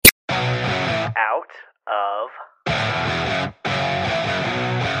out of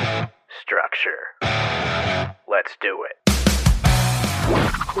structure. Let's do it.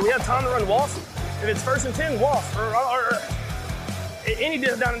 Do we have time to run walks? If it's 1st and 10, walk. Or any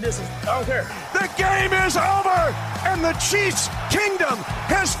down and distance. I don't care. The game is over, and the Chiefs' kingdom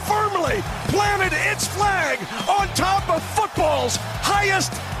has firmly planted its flag on top of football's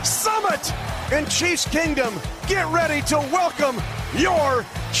highest summit. In Chiefs' kingdom, get ready to welcome your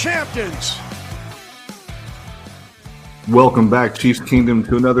champions. Welcome back, Chiefs Kingdom,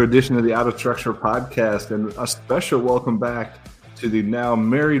 to another edition of the Out of Structure podcast, and a special welcome back to the now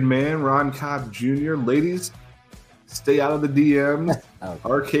married man, Ron Cobb Jr. Ladies, stay out of the DMs.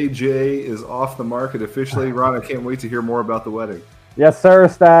 RKJ is off the market officially. Ron, I can't wait to hear more about the wedding. Yes, sir,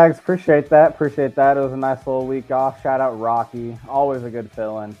 Stags. Appreciate that. It was a nice little week off. Shout out Rocky. Always a good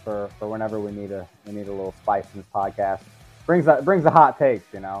fill-in for whenever we need a little spice in this podcast. Brings the hot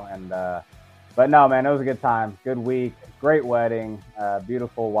takes, you know. And but no, man, it was a good time. Good week. Great wedding.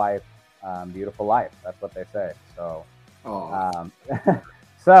 Beautiful wife. Beautiful life. That's what they say. So,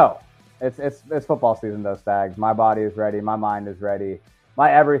 so it's football season, though, Stags. My body is ready. My mind is ready.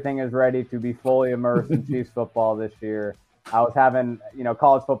 My everything is ready to be fully immersed in Chiefs football this year. I was having,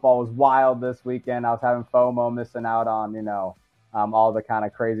 college football was wild this weekend. I was having FOMO, missing out on, all the kind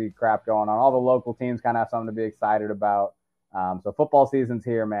of crazy crap going on. All the local teams kind of have something to be excited about. So football season's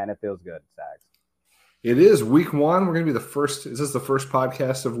here, man. It feels good, Stags. It is week one. We're going to be is this the first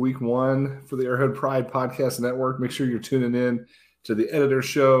podcast of week one for the Airhead Pride Podcast Network? Make sure you're tuning in to the Editor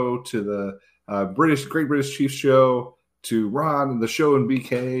Show, to the Great British Chiefs Show, to Ron and the Show and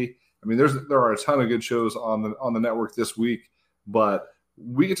BK. I mean, there are a ton of good shows on the network this week, but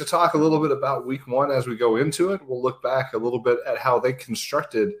we get to talk a little bit about week one as we go into it. We'll look back a little bit at how they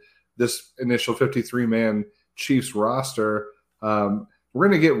constructed this initial 53-man Chiefs roster. We're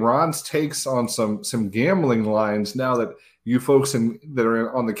going to get Ron's takes on some gambling lines now that you folks that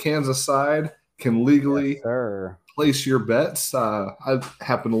are on the Kansas side can legally place your bets. I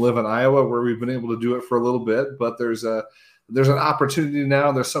happen to live in Iowa where we've been able to do it for a little bit, but there's an opportunity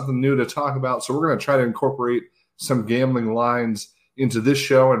now. There's something new to talk about. So we're going to try to incorporate some gambling lines into this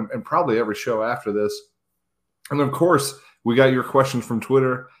show and probably every show after this. And, of course, we got your questions from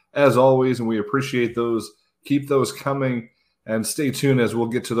Twitter, as always, and we appreciate those. Keep those coming, and stay tuned as we'll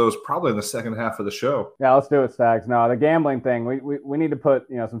get to those probably in the second half of the show. Yeah, let's do it, Stags. No, the gambling thing, we need to put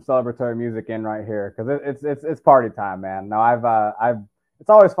some celebratory music in right here because it's party time, man. No, it's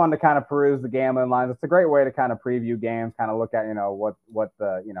always fun to kind of peruse the gambling lines. It's a great way to kind of preview games, kind of look at, what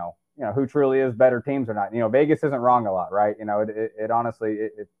the, who truly is better teams or not. Vegas isn't wrong a lot, right? It honestly,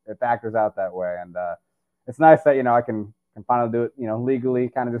 it factors out that way. And it's nice that, I can finally do it, legally,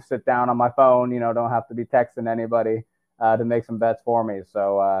 kind of just sit down on my phone, don't have to be texting anybody to make some bets for me.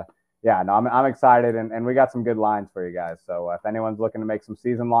 So, I'm excited and we got some good lines for you guys. So if anyone's looking to make some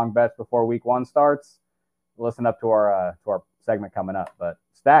season-long bets before week one starts, listen up to our segment coming up. But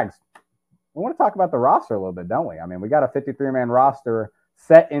Stags, we want to talk about the roster a little bit, don't we? I mean, we got a 53-man roster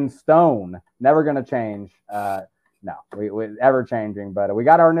set in stone, never going to change. We ever changing, but we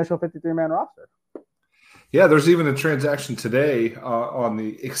got our initial 53-man roster. Yeah, there's even a transaction today on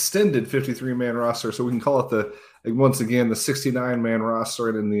the extended 53-man roster, so we can call it once again the 69-man roster,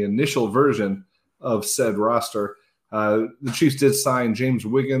 and in the initial version of said roster, the Chiefs did sign James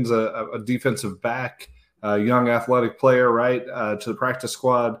Wiggins, a defensive back. Young athletic player, right, to the practice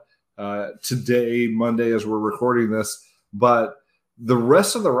squad today, Monday, as we're recording this. But the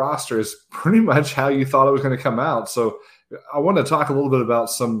rest of the roster is pretty much how you thought it was going to come out. So I want to talk a little bit about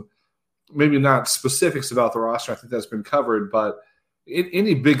some, maybe not specifics about the roster. I think that's been covered, but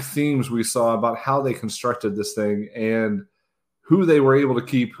any big themes we saw about how they constructed this thing and who they were able to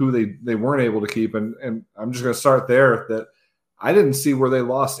keep, who they weren't able to keep. And I'm just going to start there, that I didn't see where they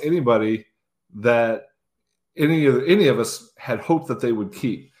lost anybody that any of us had hoped that they would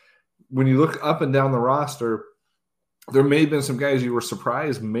keep. When you look up and down the roster, there may have been some guys you were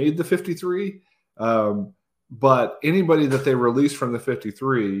surprised made the 53, but anybody that they released from the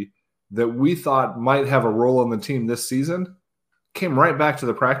 53 that we thought might have a role on the team this season came right back to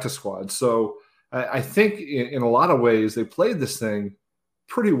the practice squad. So I think in a lot of ways they played this thing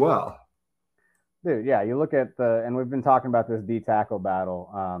pretty well. Dude, yeah, you look at and we've been talking about this D-tackle battle.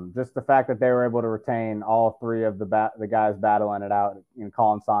 Just the fact that they were able to retain all three of the guys battling it out,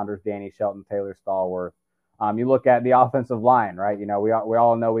 Colin Saunders, Danny Shelton, Taylor Stallworth. You look at the offensive line, right? We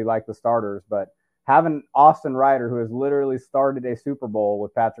all know we like the starters, but having Austin Ryder, who has literally started a Super Bowl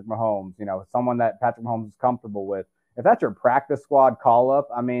with Patrick Mahomes, someone that Patrick Mahomes is comfortable with, if that's your practice squad call-up,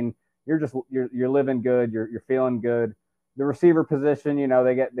 I mean, you're living good, you're feeling good. the receiver position,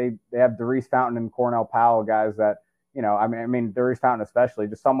 they have Darius Fountain and Cornell Powell, guys that, I mean, Darius Fountain especially,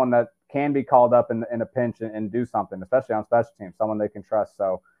 just someone that can be called up in a pinch and do something, especially on special teams, someone they can trust.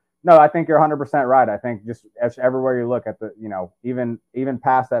 So, no, I think you're 100% right. I think just everywhere you look at the, even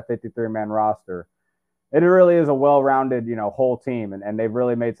past that 53-man roster, it really is a well-rounded, whole team, and they've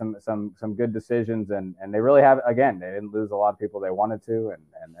really made some good decisions, and they really have. Again, they didn't lose a lot of people they wanted to,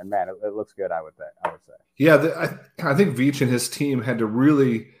 and man, it looks good. I would say. Yeah, I think Veach and his team had to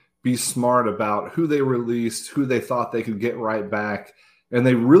really be smart about who they released, who they thought they could get right back, and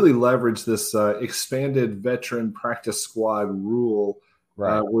they really leveraged this expanded veteran practice squad rule,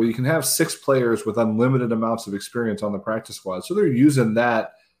 right, where you can have 6 players with unlimited amounts of experience on the practice squad. So they're using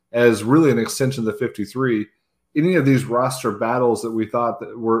that as really an extension of the 53. Any of these roster battles that we thought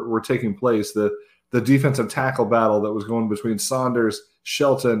that were taking place, the defensive tackle battle that was going between Saunders,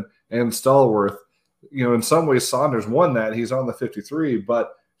 Shelton, and Stallworth, in some ways Saunders won that. He's on the 53,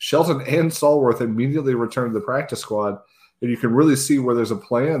 but Shelton and Stallworth immediately returned to the practice squad, and you can really see where there's a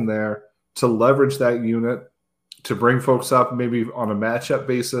plan there to leverage that unit, to bring folks up maybe on a matchup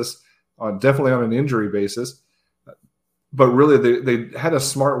basis, definitely on an injury basis. But really, they had a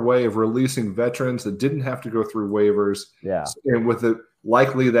smart way of releasing veterans that didn't have to go through waivers. Yeah. And with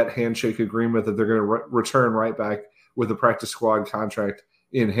likely that handshake agreement that they're going to return right back with the practice squad contract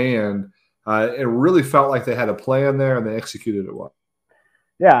in hand. It really felt like they had a plan there, and they executed it well.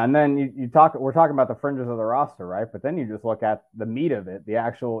 Yeah, and then we're talking about the fringes of the roster, right? But then you just look at the meat of it, the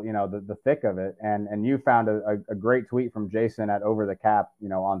actual, the thick of it. And you found a great tweet from Jason at Over the Cap,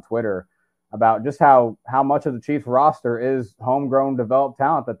 on Twitter, about just how much of the Chiefs roster is homegrown developed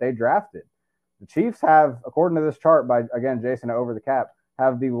talent that they drafted. The Chiefs have, according to this chart by, again, Jason at Over the Cap,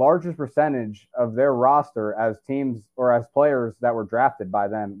 have the largest percentage of their roster as teams or as players that were drafted by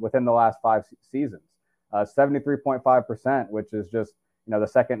them within the last 5 seasons. 73.5%, which is just, the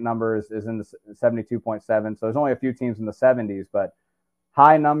second number is in the 72.7. So there's only a few teams in the 70s, but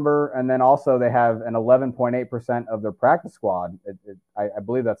high number. And then also they have an 11.8% of their practice squad. I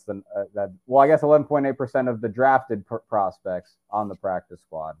believe that's I guess 11.8% of the drafted prospects on the practice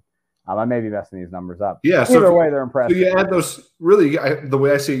squad. I may be messing these numbers up. Yeah. Either way, they're impressive. So you add those, really, the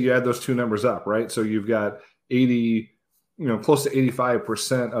way I see it, you add those 2 numbers up, right? So you've got 80, close to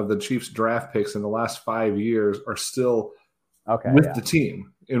 85% of the Chiefs draft picks in the last 5 years are still with the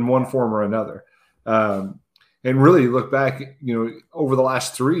team in one form or another. And really, you look back, over the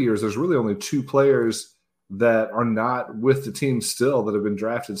last 3 years, there's really only 2 players that are not with the team still that have been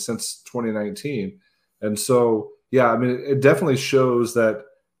drafted since 2019. And so, yeah, I mean, it definitely shows that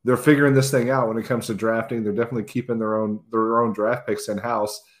they're figuring this thing out when it comes to drafting. They're definitely keeping their own draft picks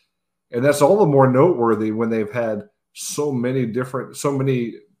in-house. And that's all the more noteworthy when they've had so many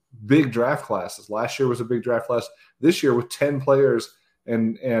big draft classes. Last year was a big draft class. This year with 10 players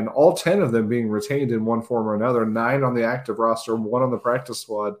and all 10 of them being retained in one form or another, 9 on the active roster, 1 on the practice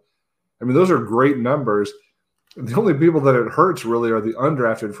squad. I mean, those are great numbers. The only people that it hurts really are the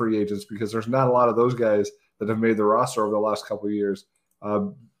undrafted free agents, because there's not a lot of those guys that have made the roster over the last couple of years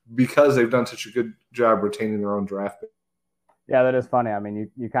because they've done such a good job retaining their own draft pick. Yeah, that is funny. I mean,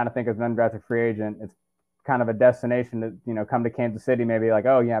 you kind of think as an undrafted free agent, it's kind of a destination to, come to Kansas City, maybe like,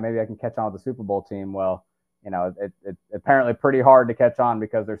 oh, yeah, maybe I can catch on with the Super Bowl team. Well, it's apparently pretty hard to catch on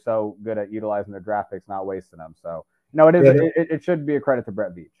because they're so good at utilizing their draft picks, not wasting them. So, it should be a credit to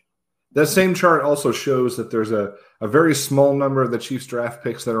Brett Veach. That same chart also shows that there's a very small number of the Chiefs draft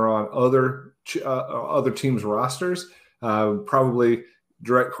picks that are on other teams' rosters, probably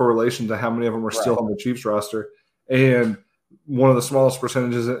direct correlation to how many of them are still on the Chiefs roster. And one of the smallest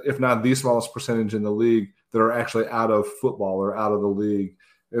percentages, if not the smallest percentage in the league, that are actually out of football or out of the league.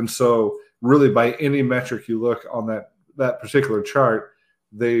 And so really by any metric you look on that particular chart,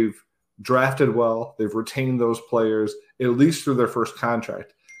 they've drafted well, they've retained those players, at least through their first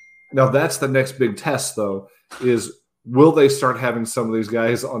contract. Now that's the next big test, though, is will they start having some of these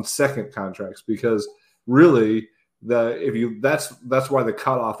guys on second contracts? Because really, that's why the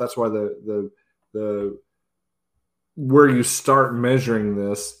cutoff, that's why the where you start measuring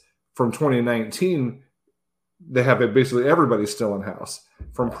this from 2019, they have it basically everybody still in house.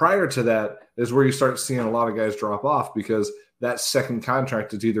 From prior to that is where you start seeing a lot of guys drop off, because that second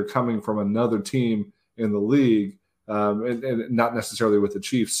contract is either coming from another team in the league and not necessarily with the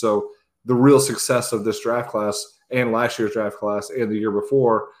Chiefs. So the real success of this draft class and last year's draft class and the year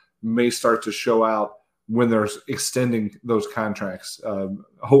before may start to show out when they're extending those contracts,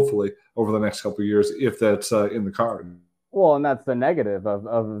 hopefully over the next couple of years, if that's in the card. Well, and that's the negative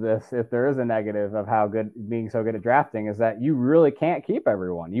of this. If there is a negative of how good being so good at drafting is that you really can't keep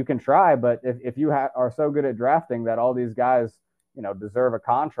everyone. You can try, but if you are so good at drafting that all these guys, deserve a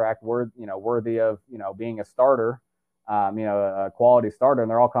contract worthy of, being a starter, a quality starter,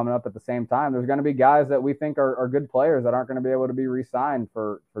 and they're all coming up at the same time, there's going to be guys that we think are good players that aren't going to be able to be re-signed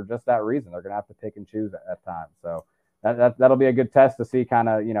for just that reason. They're going to have to pick and choose at times. So that'll be a good test to see kind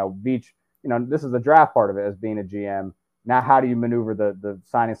of, Beach, this is the draft part of it as being a GM. Now, how do you maneuver the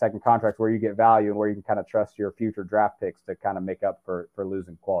signing second contracts where you get value and where you can kind of trust your future draft picks to kind of make up for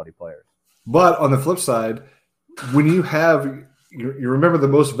losing quality players? But on the flip side, when you remember the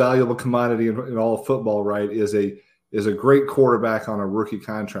most valuable commodity in all of football, right, is a great quarterback on a rookie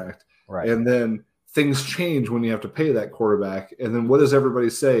contract. Right. And then things change when you have to pay that quarterback. And then what does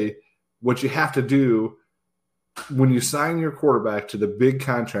everybody say? What you have to do when you sign your quarterback to the big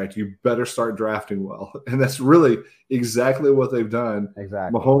contract, you better start drafting well. And that's really exactly what they've done.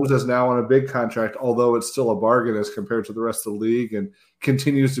 Exactly. Mahomes is now on a big contract, although it's still a bargain as compared to the rest of the league, and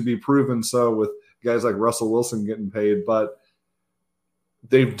continues to be proven so with guys like Russell Wilson getting paid. But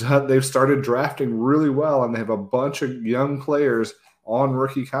they've started drafting really well, and they have a bunch of young players on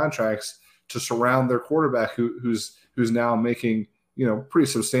rookie contracts to surround their quarterback who's now making,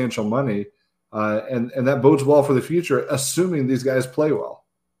 pretty substantial money. And that bodes well for the future, assuming these guys play well.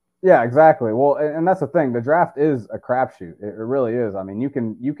 Yeah, exactly. Well, and that's the thing. The draft is a crapshoot. It really is. I mean, you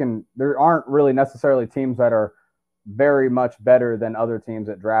can. There aren't really necessarily teams that are very much better than other teams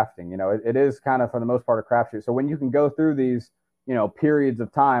at drafting. It is kind of for the most part a crapshoot. So when you can go through these, periods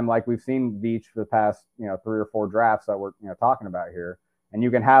of time like we've seen Beach for the past, 3 or 4 drafts that we're talking about here, and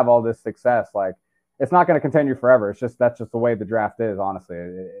you can have all this success, like, it's not going to continue forever. That's just the way the draft is, honestly.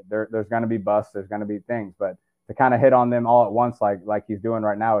 There's going to be busts, there's going to be things, but to kind of hit on them all at once, like he's doing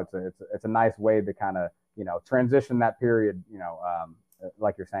right now, it's a nice way to kind of, transition that period,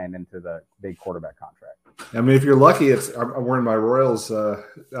 like you're saying, into the big quarterback contract. I mean, if you're lucky, I'm wearing my Royals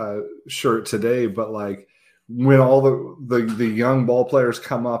shirt today, but like when all the young ball players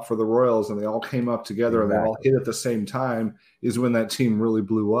come up for the Royals and they all came up together. Exactly. And they all hit at the same time is when that team really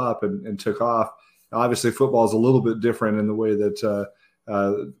blew up and took off. Obviously, football is a little bit different in the way that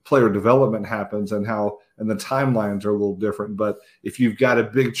player development happens and the timelines are a little different. But if you've got a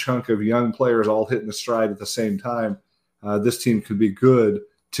big chunk of young players all hitting the stride at the same time, this team could be good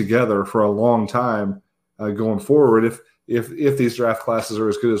together for a long time going forward if these draft classes are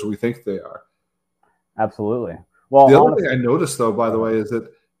as good as we think they are. Absolutely. Well, the other thing I noticed, though, by the way, is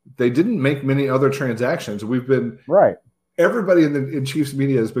that they didn't make many other transactions. We've been right. Everybody in Chiefs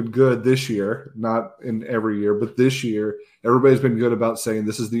media has been good this year, not in every year, but this year, everybody's been good about saying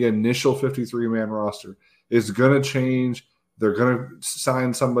this is the initial 53-man roster. It's going to change. They're going to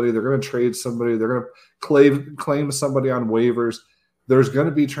sign somebody. They're going to trade somebody. They're going to claim somebody on waivers. There's going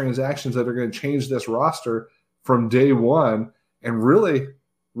to be transactions that are going to change this roster from day one. And really,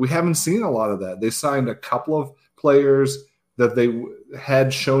 we haven't seen a lot of that. They signed a couple of players that they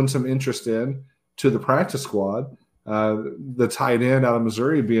had shown some interest in to the practice squad. The tight end out of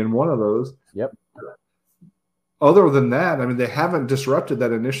Missouri being one of those. Yep. Other than that, I mean, they haven't disrupted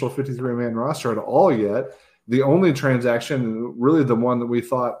that initial 53-man roster at all yet. The only transaction, really the one that we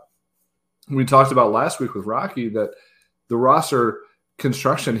talked about last week with Rocky, that the roster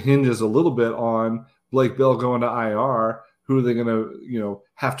construction hinges a little bit on Blake Bell going to IR. Who are they going to,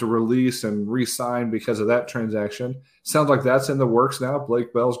 have to release and re-sign because of that transaction? Sounds like that's in the works now.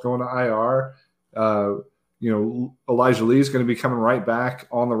 Blake Bell's going to IR. Elijah Lee is going to be coming right back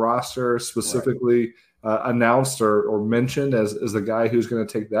on the roster, specifically announced or mentioned as the guy who's going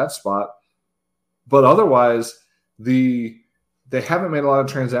to take that spot. But otherwise, they haven't made a lot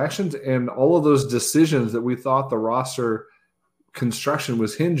of transactions, and all of those decisions that we thought the roster construction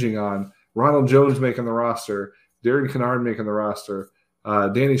was hinging on, Ronald Jones making the roster, Darren Kennard making the roster,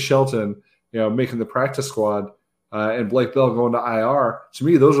 Danny Shelton, making the practice squad, and Blake Bell going to IR. To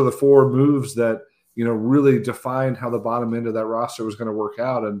me, those are the 4 moves that really defined how the bottom end of that roster was going to work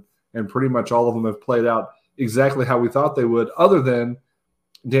out. And pretty much all of them have played out exactly how we thought they would, other than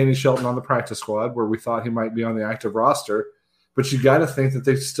Danny Shelton on the practice squad, where we thought he might be on the active roster. But you got to think that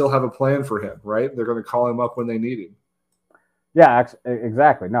they still have a plan for him, right? They're going to call him up when they need him. Yeah,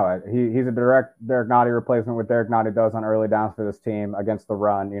 exactly. No, he's a direct Derek Nottie replacement, what Derek Nottie does on early downs for this team against the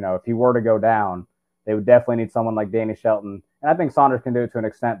run. If he were to go down, they would definitely need someone like Danny Shelton. And I think Saunders can do it to an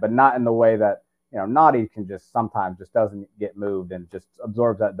extent, but not in the way that, Nottie can sometimes doesn't get moved and just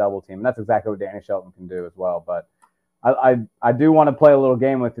absorbs that double team. And that's exactly what Danny Shelton can do as well. But I do want to play a little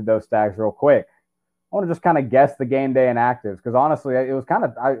game with you, though, Stags, real quick. I want to just kind of guess the game day inactives, because honestly, it was kind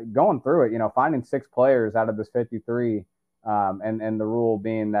of going through it, finding 6 players out of this 53 and the rule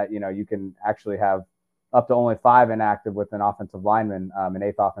being that, you can actually have up to only 5 inactive with an offensive lineman, an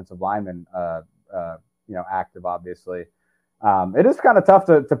 8th offensive lineman, active, obviously. It is kind of tough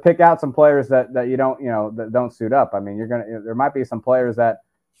to pick out some players that you don't, that don't suit up. I mean, there might be some players that,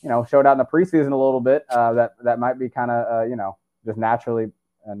 showed out in the preseason a little bit, that might be kind of, just naturally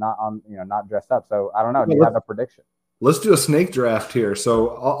not dressed up. So I don't know. Do you have a prediction? Let's do a snake draft here.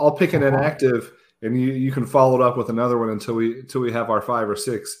 So I'll pick an inactive, and you can follow it up with another one until we have our 5 or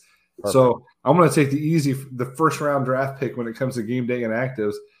 6. Perfect. So I'm going to take the first round draft pick when it comes to game day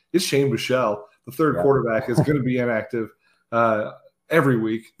inactives. It's Shane Buechele, the third quarterback, is going to be inactive every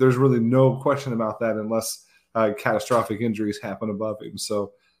week. There's really no question about that unless catastrophic injuries happen above him.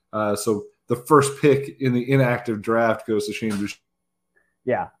 So the first pick in the inactive draft goes to Shane Buechele.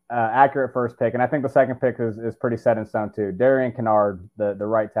 Yeah, accurate first pick. And I think the second pick is pretty set in stone too. Darian Kennard, the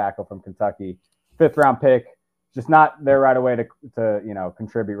right tackle from Kentucky, 5th round pick, just not there right away to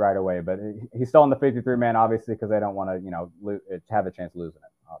contribute right away. But he's still in the 53-man, obviously, because they don't want to, have a chance of losing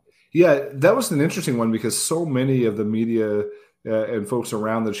it, obviously. Yeah, that was an interesting one because so many of the media and folks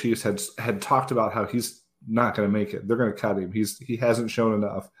around the Chiefs had talked about how he's not going to make it. They're going to cut him. He hasn't shown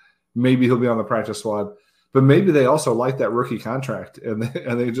enough. Maybe he'll be on the practice squad. But maybe they also like that rookie contract, and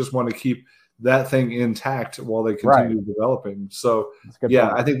they just want to keep that thing intact while they continue developing. So,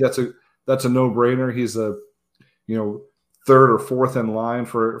 I think that's a no-brainer. He's a 3rd or 4th in line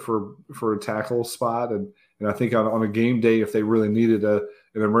for a tackle spot, and I think on a game day, if they really needed an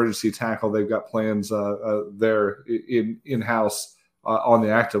emergency tackle, they've got plans there in-house on the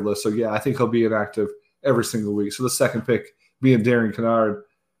active list. So I think he'll be inactive every single week. So the second pick being Darian Kennard.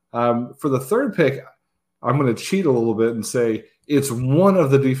 For the third pick, I'm going to cheat a little bit and say it's one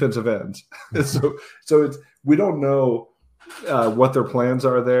of the defensive ends. so we don't know what their plans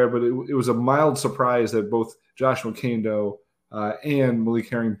are there, but it was a mild surprise that both Josh McCain and Malik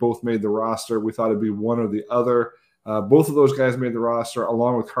Herring both made the roster. We thought it'd be one or the other. Both of those guys made the roster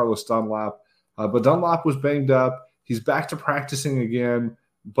along with Carlos Dunlap. But Dunlap was banged up. He's back to practicing again,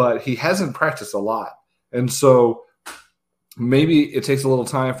 but he hasn't practiced a lot. And so maybe it takes a little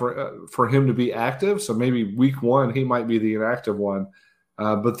time for him to be active. So maybe week 1, he might be the inactive one.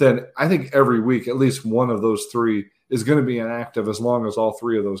 But then I think every week, at least one of those 3 is going to be inactive as long as all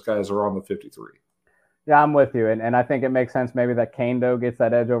 3 of those guys are on the 53. Yeah, I'm with you. And I think it makes sense maybe that Kando gets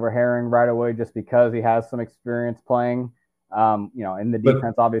that edge over Herring right away just because he has some experience playing, in the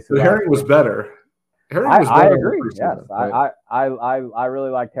defense, obviously. But Herring was better. I agree. Yes, right? I really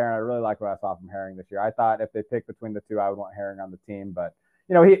liked Herring. I really liked what I saw from Herring this year. I thought if they picked between the 2, I would want Herring on the team. But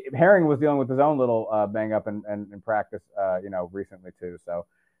Herring was dealing with his own little bang up in practice, recently too. So,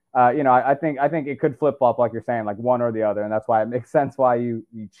 I think it could flip flop like you're saying, like one or the other, and that's why it makes sense why you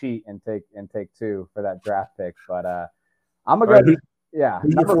cheat and take 2 for that draft pick. But I'm gonna go.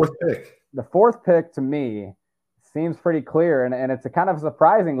 Who's your 4th pick? The 4th pick to me seems pretty clear, and it's a kind of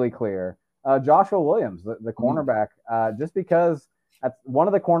surprisingly clear. Joshua Williams, the cornerback, just because one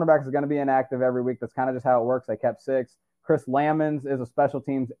of the cornerbacks is going to be inactive every week. That's kind of just how it works. They kept 6. Chris Lammons is a special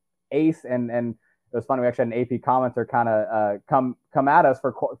teams ace, and it was funny. We actually had an AP commenter kind of come at us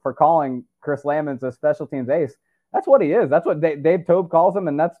for calling Chris Lammons a special teams ace. That's what he is. That's what Dave Tobe calls him,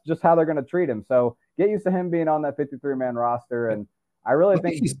 and that's just how they're going to treat him. So get used to him being on that 53-man roster, and I really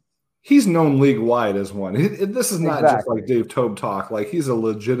think he's known league wide as one. This is not just like Dave Tobe talk. Like he's a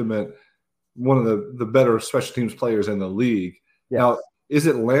legitimate one of the better special teams players in the league. Yes. Now, is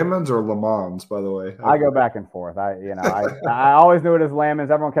it Lammons or Lamons, by the way? I go back and forth. I always knew it as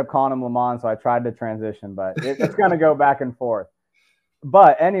Lammons. Everyone kept calling him Lamons, so I tried to transition, but it's going to go back and forth.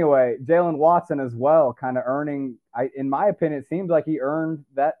 But anyway, Jalen Watson as well, kind of earning. In my opinion, it seems like he earned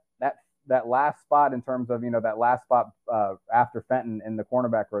that last spot in terms of that last spot after Fenton in the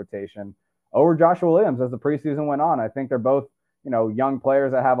cornerback rotation over Joshua Williams as the preseason went on. I think they're both young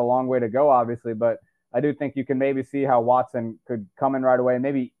players that have a long way to go, obviously, but I do think you can maybe see how Watson could come in right away and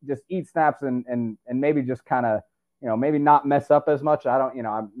maybe just eat snaps and maybe just kind of, maybe not mess up as much.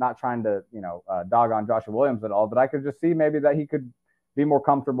 I'm not trying to, dog on Joshua Williams at all, but I could just see maybe that he could be more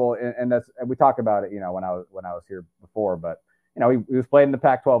comfortable. And that's, we talked about it, when I was here before, but he was played in the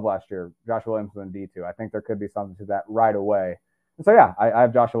Pac-12 last year. Joshua Williams was in D2. I think there could be something to that right away. And so, I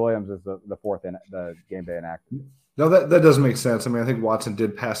have Joshua Williams as the 4th in the game day inactive. No, that does make sense. I mean, I think Watson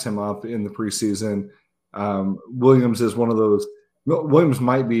did pass him up in the preseason. Williams is one of those. Williams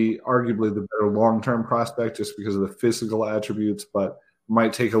might be arguably the better long-term prospect just because of the physical attributes, but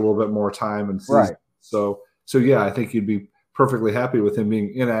might take a little bit more time and season. Right. So I think you'd be perfectly happy with him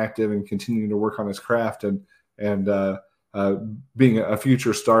being inactive and continuing to work on his craft and being a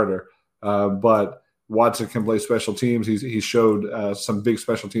future starter. But Watson can play special teams. He showed some big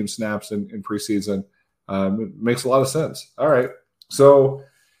special team snaps in preseason. It makes a lot of sense. All right, so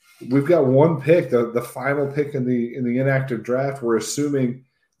we've got one pick, the final pick in the inactive draft. We're assuming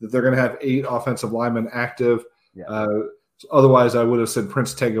that they're going to have 8 offensive linemen active. Yeah. Otherwise, I would have said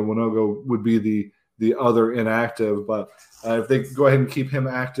Prince Tega Winogo would be the other inactive. But if they go ahead and keep him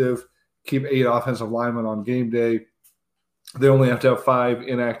active, keep 8 offensive linemen on game day, they only have to have 5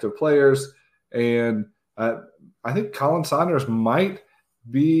 inactive players. And I think Colin Saunders might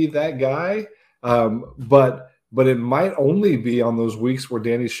be that guy, but it might only be on those weeks where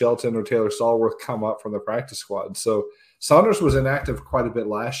Danny Shelton or Taylor Stallworth come up from the practice squad. So Saunders was inactive quite a bit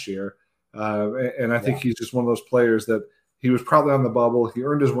last year, and I think he's just one of those players that he was probably on the bubble. He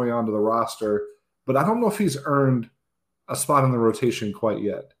earned his way onto the roster, but I don't know if he's earned a spot in the rotation quite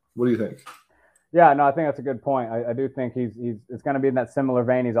yet. What do you think? Yeah, no, I think that's a good point. I do think it's going to be in that similar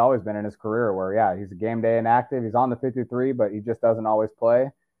vein he's always been in his career where, he's a game day inactive. He's on the 53, but he just doesn't always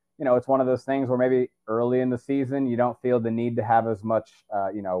play. It's one of those things where maybe early in the season you don't feel the need to have as much,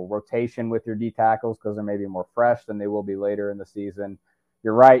 rotation with your D tackles because they're maybe more fresh than they will be later in the season.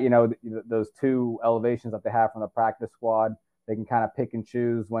 You're right. Those 2 elevations that they have from the practice squad, they can kind of pick and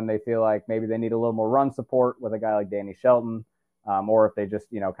choose when they feel like maybe they need a little more run support with a guy like Danny Shelton. Or if they just,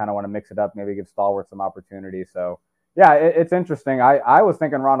 kind of want to mix it up, maybe give Stallworth some opportunity. So, it's interesting. I was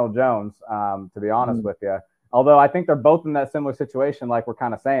thinking Ronald Jones, to be honest with you. Although I think they're both in that similar situation, like we're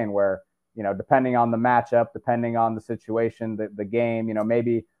kind of saying, where, depending on the matchup, depending on the situation, the game,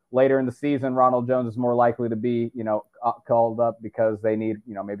 maybe later in the season, Ronald Jones is more likely to be, called up because they need,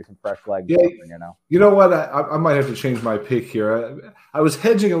 maybe some fresh legs. Yeah, you know what? I might have to change my pick here. I was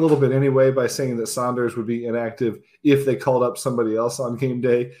hedging a little bit anyway by saying that Saunders would be inactive if they called up somebody else on game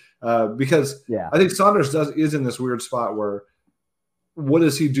day, because I think Saunders is in this weird spot where what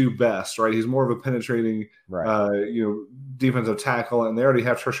does he do best, right? He's more of a penetrating, defensive tackle, and they already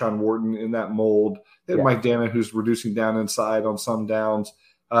have Treshawn Wharton in that mold. They have Mike Dana, who's reducing down inside on some downs.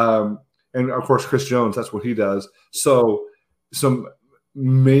 And of course, Chris Jones, that's what he does. So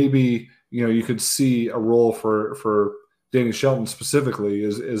maybe, you could see a role for Danny Shelton specifically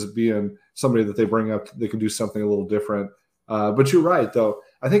is being somebody that they bring up. They can do something a little different. But you're right, though.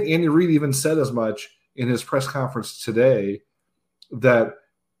 I think Andy Reid even said as much in his press conference today that,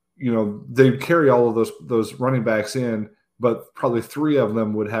 they carry all of those running backs in, but probably 3 of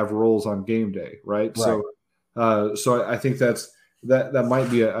them would have roles on game day. Right. So I think that might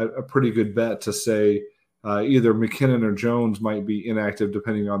be a pretty good bet to say either McKinnon or Jones might be inactive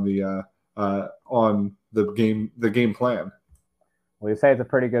depending on the game plan. Well, you say it's a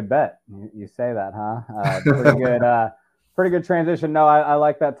pretty good bet. You say that, huh? Pretty good transition. No, I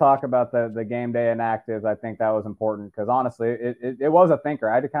like that talk about the game day inactives. I think that was important because honestly, it was a thinker.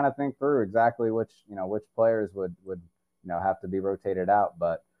 I had to kind of think through exactly which players would have to be rotated out,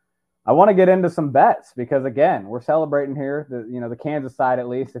 but I want to get into some bets because, again, we're celebrating here. The Kansas side, at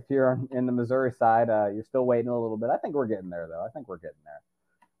least. If you're in the Missouri side, you're still waiting a little bit. I think we're getting there, though.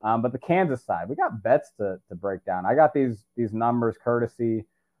 But the Kansas side, we got bets to break down. I got these numbers courtesy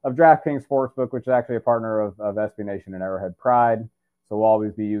of DraftKings Sportsbook, which is actually a partner of SB Nation and Arrowhead Pride. So we'll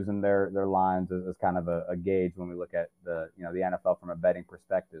always be using their lines as kind of a gauge when we look at the NFL from a betting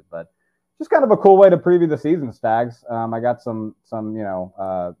perspective. But just kind of a cool way to preview the season, Stags. I got some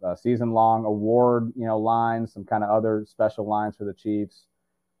season-long award, lines, some kind of other special lines for the Chiefs.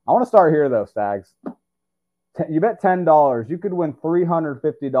 I want to start here, though, Stags. You bet $10, you could win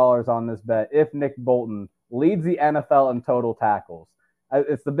 $350 on this bet if Nick Bolton leads the NFL in total tackles.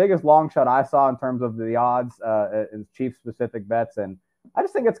 It's the biggest long shot I saw in terms of the odds in Chiefs-specific bets, and I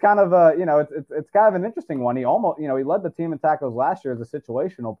just think it's kind of it's kind of an interesting one. He almost, he led the team in tackles last year as a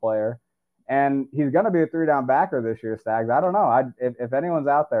situational player. And he's going to be a 3-down backer this year, Stags. I don't know. If anyone's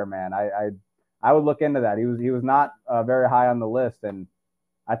out there, man, I would look into that. He was not very high on the list, and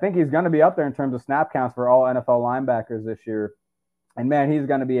I think he's going to be up there in terms of snap counts for all NFL linebackers this year. And man, he's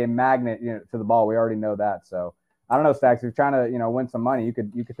going to be a magnet to the ball. We already know that. So I don't know, Stags. If you're trying to win some money, you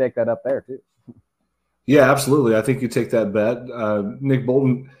could take that up there too. Yeah, absolutely. I think you take that bet. Nick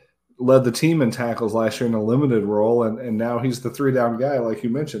Bolton led the team in tackles last year in a limited role, and now he's the 3-down guy, like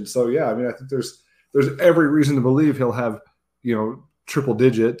you mentioned. So yeah, I mean, I think there's every reason to believe he'll have triple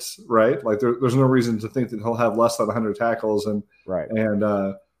digits, right? Like there's no reason to think that he'll have less than 100 tackles, and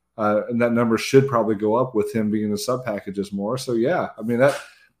that number should probably go up with him being in the sub packages more. So yeah, I mean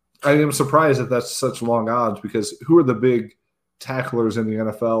I am surprised that that's such long odds because who are the big tacklers in the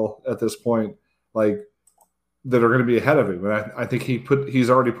NFL at this point? Like that are going to be ahead of him. And I think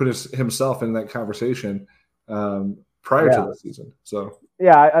he's already put himself in that conversation prior to the season. So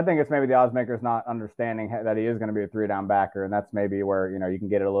Yeah, I think it's maybe the odds makers not understanding that he is going to be a 3-down backer, and that's maybe where you can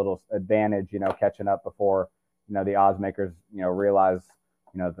get a little advantage, catching up before the odds makers realize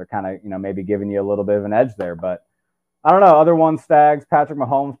they're kind of maybe giving you a little bit of an edge there. But I don't know. Other ones, Stags, Patrick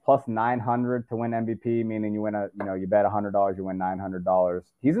Mahomes plus 900 to win MVP, meaning you win you bet $100, you win $900.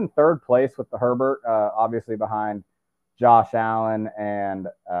 He's in third place with the Herbert, obviously behind Josh Allen and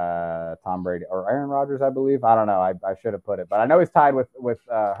Tom Brady or Aaron Rodgers, I believe. I don't know. I should have put it, but I know he's tied with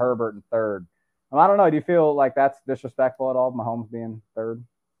Herbert in third. I don't know. Do you feel like that's disrespectful at all, Mahomes being third?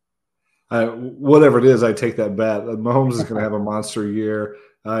 Whatever it is, I take that bet. Mahomes is going to have a monster year.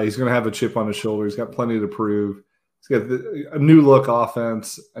 He's going to have a chip on his shoulder. He's got plenty to prove. He's got a new look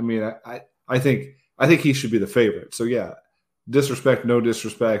offense. I mean, I think he should be the favorite. So yeah, disrespect, no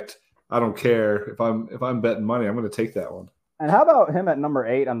disrespect. I don't care if I'm betting money. I'm going to take that one. And how about him at number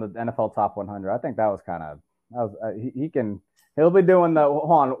 8 on the NFL Top 100? I think that was he'll be doing the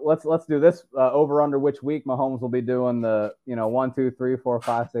hold on. Let's do this over under which week Mahomes will be doing the 1, 2, 3, 4,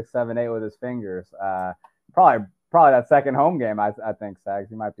 5, 6, 7, 8 with his fingers. Probably that second home game. I think Sags,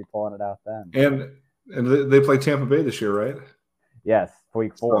 he might be pulling it out then. And they play Tampa Bay this year, right? Yes,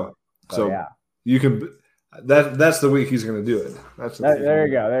 week 4. So yeah, you can. That's the week he's going to do it. There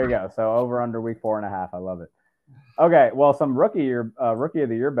you go. So over under week 4.5. I love it. Okay, well, some rookie of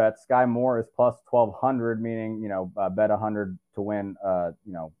the year bets. Sky Moore is plus 1,200, meaning bet 100 to win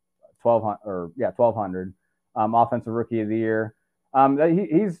 1,200. Offensive rookie of the year.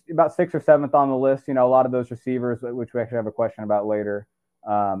 He's about 6th or 7th on the list. A lot of those receivers, which we actually have a question about later,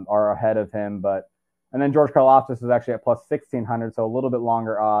 are ahead of him. And then George Karlaftis is actually at plus 1,600, so a little bit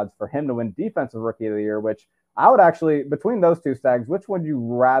longer odds for him to win Defensive Rookie of the Year, which I would actually, between those two, Stags, which would you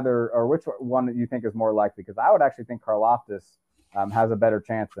rather, or which one do you think is more likely? Because I would actually think Karlaftis has a better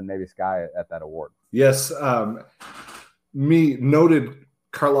chance than maybe Sky at that award. Yes. Me, noted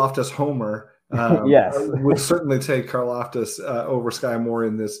Karlaftis homer, yes. would certainly take Karlaftis over Sky Moore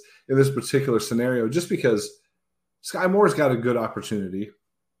in this particular scenario, just because Sky Moore's got a good opportunity.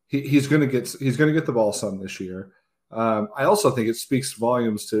 He's going to get the ball some this year. I also think it speaks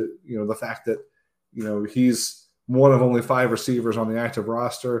volumes to the fact that he's one of only 5 receivers on the active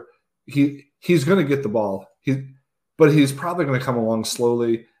roster. He's going to get the ball. But he's probably going to come along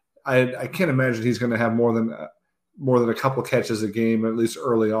slowly. I can't imagine he's going to have more than a couple catches a game, at least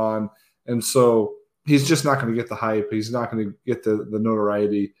early on. And so he's just not going to get the hype. He's not going to get the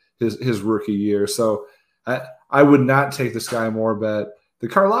notoriety his rookie year. So I would not take the Sky Moore bet. The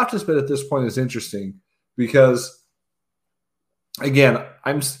Karlaftis bet at this point is interesting because, again,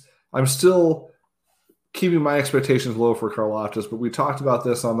 I'm still keeping my expectations low for Karlaftis, but we talked about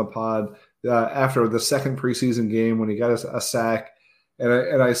this on the pod after the second preseason game when he got a sack,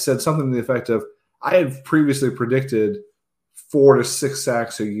 and I said something to the effect of, I had previously predicted 4 to 6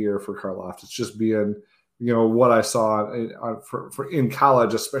 sacks a year for Karlaftis, just being what I saw in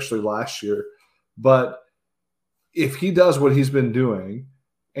college, especially last year. But if he does what he's been doing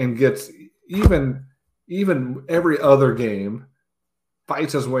and gets even every other game,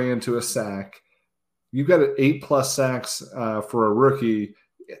 fights his way into a sack, you've got 8+ sacks for a rookie.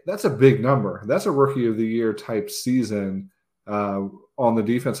 That's a big number. That's a rookie of the year type season on the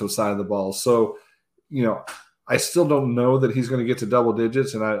defensive side of the ball. So, I still don't know that he's going to get to double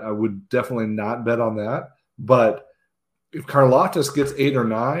digits, and I would definitely not bet on that. But if Karlaftis gets 8 or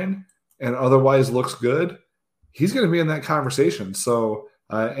 9 and otherwise looks good, he's going to be in that conversation. So,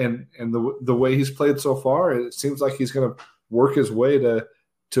 and the way he's played so far, it seems like he's going to work his way to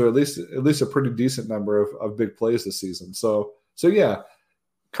at least a pretty decent number of big plays this season. So yeah,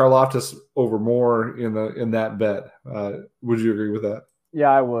 Karlaftis over Moore in that bet. Would you agree with that?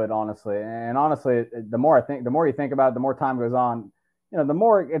 Yeah, I would, honestly. And honestly, the more you think about it, the more time goes on, the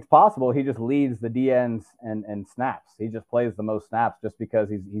more it's possible he just leads the DNs and snaps. He just plays the most snaps just because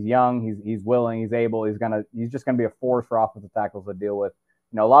he's young, he's willing, he's able, he's just gonna be a force for offensive tackles to deal with.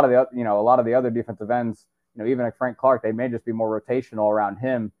 A lot of the other defensive ends, even like Frank Clark, they may just be more rotational around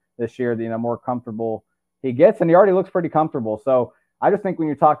him this year, the more comfortable he gets, and he already looks pretty comfortable. So I just think when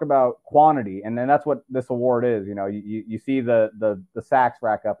you talk about quantity, and then that's what this award is, you see the sacks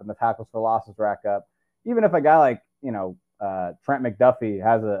rack up and the tackles for losses rack up. Even if a guy like, Trent McDuffie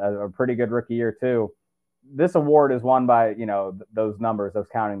has a pretty good rookie year too, this award is won by, those numbers, those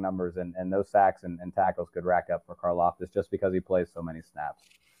counting numbers, and those sacks and tackles could rack up for Karlaftis just because he plays so many snaps.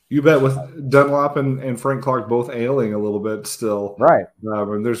 You bet, with Dunlop and Frank Clark both ailing a little bit still. Right.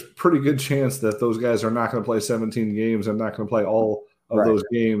 And there's pretty good chance that those guys are not going to play 17 games and not going to play all of those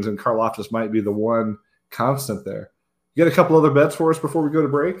games, and Karlaftis might be the one constant there. You got a couple other bets for us before we go to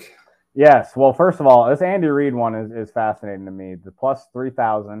break? Yes. Well, first of all, this Andy Reid one is fascinating to me. The plus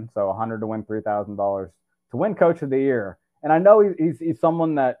 3,000, so 100 to win $3,000 to win Coach of the Year. And I know he's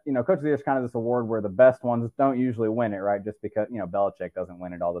someone that, Coach of the Year is kind of this award where the best ones don't usually win it, right? Just because, Belichick doesn't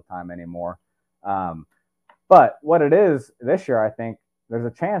win it all the time anymore. But what it is this year, I think there's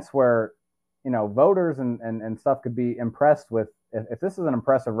a chance where, voters and stuff could be impressed with if this is an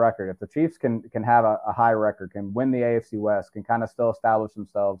impressive record, if the Chiefs can have a high record, can win the AFC West, can kind of still establish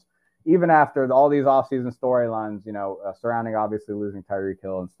themselves, even after all these offseason storylines, surrounding obviously losing Tyreek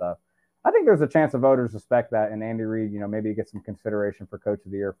Hill and stuff. I think there's a chance the voters respect that, and Andy Reid, maybe get some consideration for Coach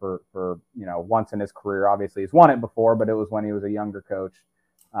of the Year for once in his career. Obviously, he's won it before, but it was when he was a younger coach,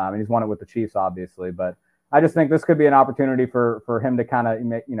 and he's won it with the Chiefs, obviously. But I just think this could be an opportunity for him to kind of,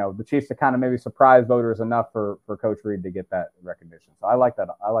 the Chiefs to kind of maybe surprise voters enough for Coach Reid to get that recognition. So I like that.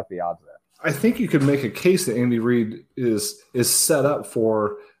 I like the odds there. I think you could make a case that Andy Reid is set up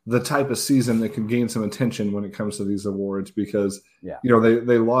for the type of season that can gain some attention when it comes to these awards because,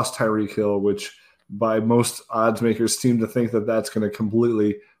 they lost Tyreek Hill, which by most odds makers seem to think that that's going to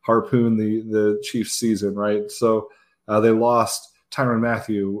completely harpoon the Chiefs season, right? So they lost Tyrann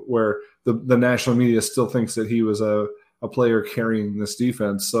Mathieu, where the national media still thinks that he was a player carrying this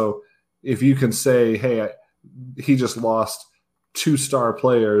defense. So if you can say, hey, he just lost 2 star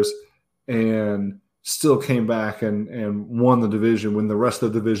players and still came back and won the division when the rest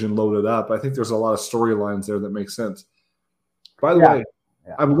of the division loaded up, I think there's a lot of storylines there that make sense. By the way,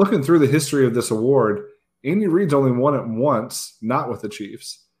 I'm looking through the history of this award. Andy Reid's only won it once, not with the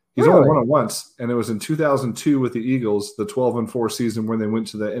Chiefs. He's only won it once, and it was in 2002 with the Eagles, the 12-4 season when they went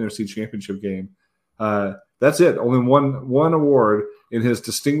to the NFC Championship game. That's it. Only one award in his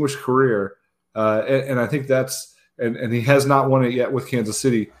distinguished career, and I think that's and he has not won it yet with Kansas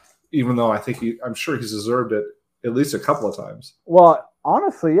City, even though I'm sure he's deserved it at least a couple of times. Well,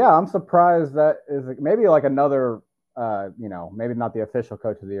 honestly, yeah, I'm surprised that is maybe like another, maybe not the official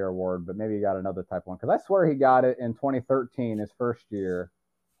Coach of the Year award, but maybe he got another type one because I swear he got it in 2013, his first year.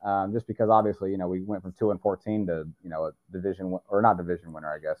 Just because obviously, we went from 2-14 to, a division or not division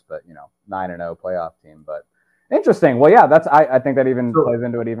winner, I guess, but 9-0 playoff team. But interesting. Well, yeah, I think that even plays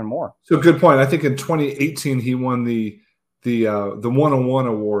into it even more. So good point. I think in 2018 he won the 101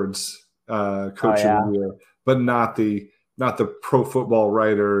 awards, Coach of the Year, but not the Pro Football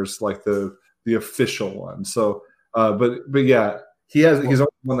Writers like the official one. So, but yeah, he's only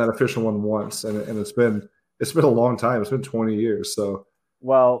won that official one once, and it's been a long time. It's been 20 years. So.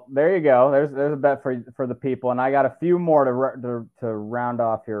 Well, there you go. There's a bet for the people, and I got a few more to round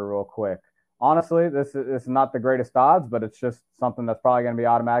off here real quick. Honestly, this is not the greatest odds, but it's just something that's probably going to be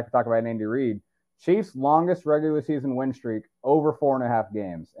automatic. We talk about Andy Reid. Chiefs' longest regular season win streak over 4.5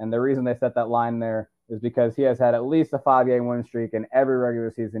 games, and the reason they set that line there is because he has had at least a 5-game win streak in every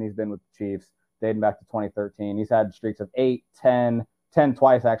regular season he's been with the Chiefs, dating back to 2013. He's had streaks of 8, 10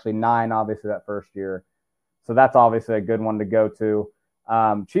 twice, actually 9, obviously that first year. So that's obviously a good one to go to.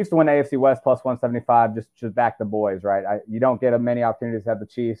 Chiefs to win AFC West plus 175, just back the boys, right? You don't get many opportunities to have the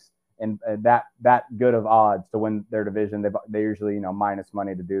Chiefs and that good of odds to win their division. They usually, minus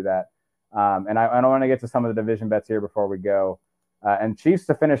money to do that. And I want to get to some of the division bets here before we go. And Chiefs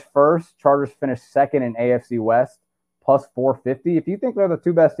to finish first, Chargers finish second in AFC West plus 450. If you think they're the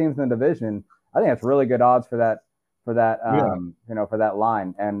 2 best teams in the division, I think that's really good odds for that for that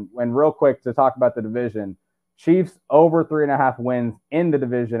line. And real quick to talk about the division, Chiefs over 3.5 wins in the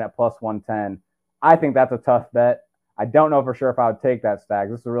division at plus 110. I think that's a tough bet. I don't know for sure if I would take that, Stag.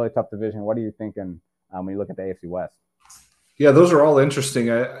 This is a really tough division. What are you thinking when you look at the AFC West? Yeah, those are all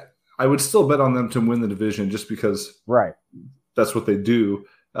interesting. I would still bet on them to win the division just because that's what they do.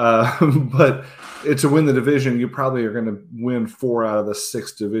 But to win the division, you probably are going to win 4 out of the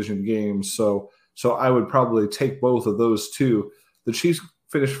 6 division games. So I would probably take both of those two. The Chiefs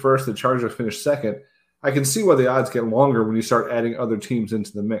finish first, the Chargers finish second. I can see why the odds get longer when you start adding other teams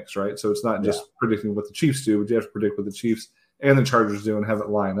into the mix, right? So it's not just predicting what the Chiefs do, but you have to predict what the Chiefs and the Chargers do and have it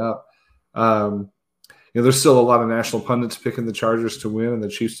line up. There's still a lot of national pundits picking the Chargers to win and the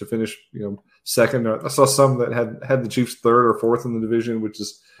Chiefs to finish, second. I saw some that had the Chiefs third or fourth in the division, which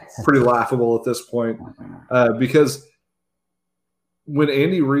is pretty laughable at this point, because when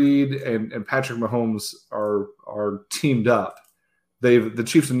Andy Reid and Patrick Mahomes are teamed up, the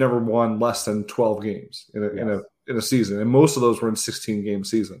Chiefs have never won less than 12 games in a season, and most of those were in 16-game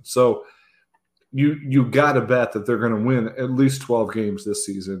seasons. So you got to bet that they're going to win at least 12 games this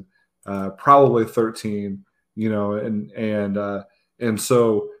season, probably 13. And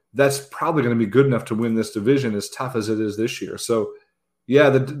so that's probably going to be good enough to win this division, as tough as it is this year. So yeah,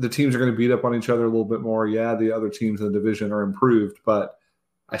 the teams are going to beat up on each other a little bit more. Yeah, the other teams in the division are improved, but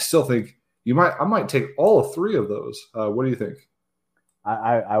I still think I might take all three of those. What do you think?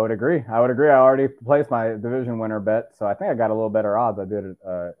 I would agree. I already placed my division winner bet, so I think I got a little better odds. I did it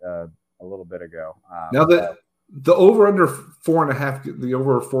a little bit ago. Now that the over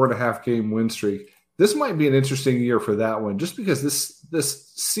 4.5 game win streak, this might be an interesting year for that one, just because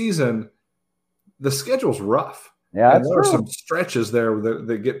this season the schedule's rough. Yeah, and there are some stretches there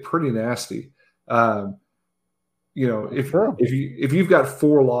that get pretty nasty. If you've got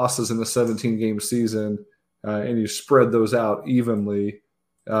 4 losses in the 17-game season and you spread those out evenly,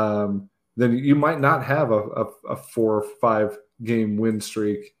 then you might not have a 4 or 5 game win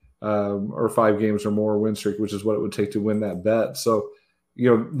streak or 5 games or more win streak, which is what it would take to win that bet. So,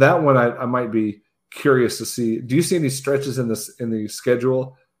 that one I might be curious to see. Do you see any stretches in the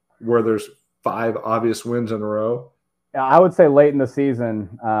schedule where there's 5 obvious wins in a row? I would say late in the season,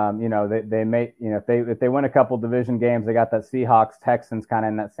 they may, if they win a couple division games, they got that Seahawks Texans kind of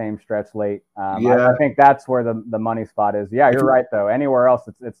in that same stretch late. I think that's where the money spot is. Yeah, you're right though. Anywhere else,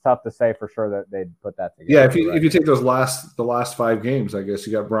 it's tough to say for sure that they'd put that together. Yeah, if you take the last 5 games, I guess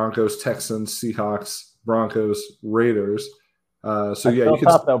you got Broncos, Texans, Seahawks, Broncos, Raiders. That's still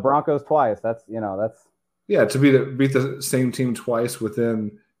tough though. Broncos twice. That's to beat the same team twice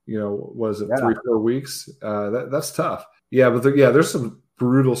within. 3-4 weeks? That's tough. Yeah, but there's some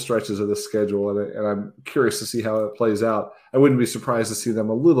brutal stretches of the schedule, and I'm curious to see how it plays out. I wouldn't be surprised to see them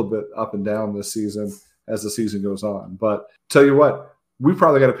a little bit up and down this season as the season goes on. But tell you what, we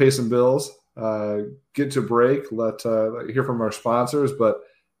probably got to pay some bills, get to break, let hear from our sponsors. But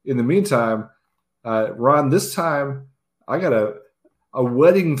in the meantime, Ron, this time I got a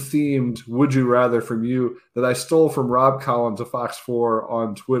wedding-themed Would You Rather from you that I stole from Rob Collins of Fox 4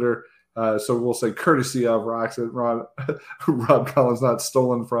 on Twitter. So we'll say courtesy of Rob Collins, not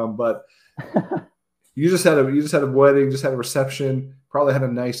stolen from. But you just had a wedding, just had a reception, probably had a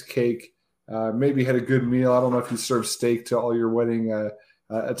nice cake, maybe had a good meal. I don't know if you served steak to all your wedding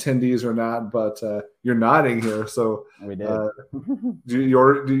attendees or not, but you're nodding here. So we did. Do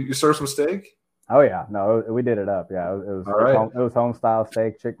you serve some steak? Oh yeah, no, we did it up. Yeah, it was all right. It was home style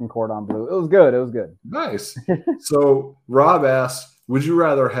steak, chicken cordon bleu. It was good. Nice. So Rob asked, would you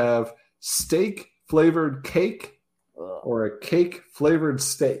rather have steak flavored cake or a cake flavored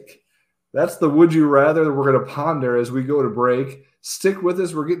steak? That's the would you rather that we're going to ponder as we go to break. Stick with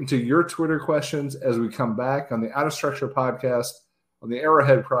us. We're getting to your Twitter questions as we come back on the Out of Structure podcast on the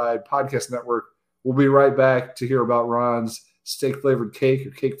Arrowhead Pride Podcast Network. We'll be right back to hear about Ron's steak flavored cake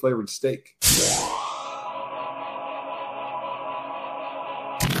or cake flavored steak.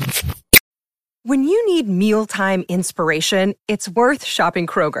 When you need mealtime inspiration, it's worth shopping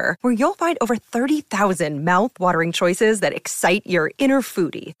Kroger, where you'll find over 30,000 mouth-watering choices that excite your inner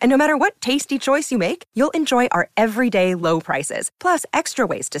foodie. And no matter what tasty choice you make, you'll enjoy our everyday low prices, plus extra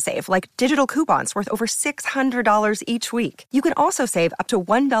ways to save, like digital coupons worth over $600 each week. You can also save up to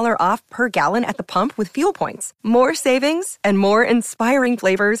 $1 off per gallon at the pump with fuel points. More savings and more inspiring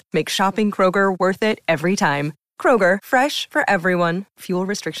flavors make shopping Kroger worth it every time. Kroger, fresh for everyone. Fuel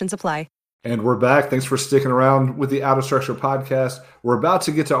restrictions apply. And we're back. Thanks for sticking around with the Out of Structure podcast. We're about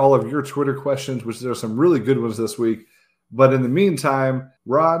to get to all of your Twitter questions, which there are some really good ones this week. But in the meantime,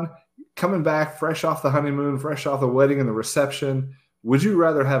 Ron, coming back fresh off the honeymoon, fresh off the wedding and the reception, would you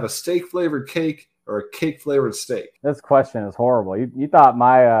rather have a steak-flavored cake or a cake-flavored steak? This question is horrible. You thought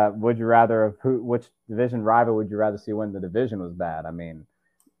my would you rather of which division rival would you rather see win the division was bad. I mean,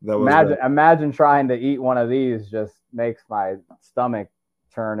 imagine trying to eat one of these just makes my stomach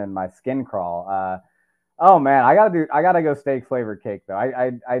turn and my skin crawl. Oh man, I gotta go steak flavored cake though.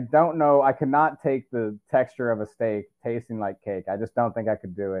 I don't know. I cannot take the texture of a steak tasting like cake. I just don't think I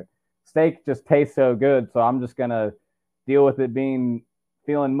could do it. Steak just tastes so good, so I'm just gonna deal with it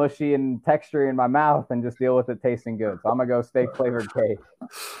feeling mushy and textury in my mouth and just deal with it tasting good. So I'm gonna go steak flavored cake.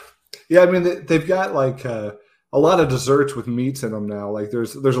 Yeah, I mean they've got like a lot of desserts with meats in them now. Like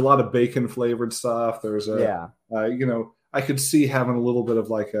there's a lot of bacon flavored stuff. There's I could see having a little bit of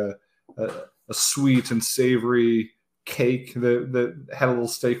like a sweet and savory cake that had a little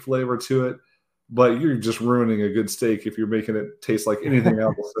steak flavor to it, but you're just ruining a good steak if you're making it taste like anything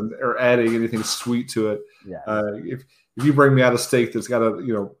else or adding anything sweet to it. Yeah. If you bring me out a steak that's got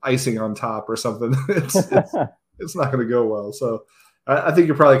icing on top or something, it's not going to go well. So I think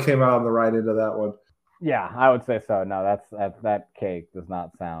you probably came out on the right end of that one. Yeah, I would say so. No, that cake does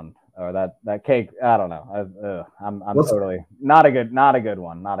not sound. Or that cake, I don't know. I'm totally not a good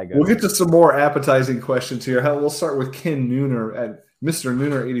one. Not a good. We'll get to some more appetizing questions here. We'll start with Ken Nooner at Mr.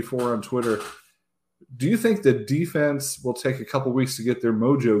 Nooner84 on Twitter. Do you think the defense will take a couple weeks to get their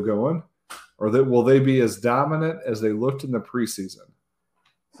mojo going, or will they be as dominant as they looked in the preseason?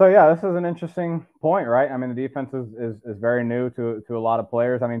 So yeah, this is an interesting point, right? I mean, the defense is very new to a lot of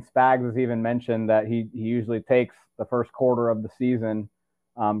players. I mean, Spags has even mentioned that he usually takes the first quarter of the season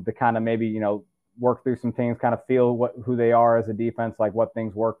to kind of maybe work through some things, kind of feel who they are as a defense, like what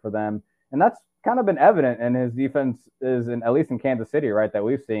things work for them, and that's kind of been evident in his defense at least in Kansas City, right? That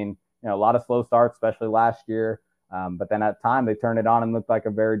we've seen a lot of slow starts, especially last year. But then at time they turned it on and looked like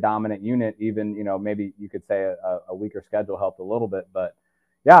a very dominant unit. Even maybe you could say a weaker schedule helped a little bit, but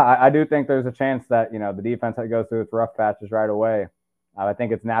yeah, I do think there's a chance that the defense that goes through its rough patches right away. I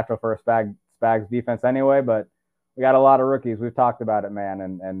think it's natural for a Spags defense anyway, but we got a lot of rookies. We've talked about it, man,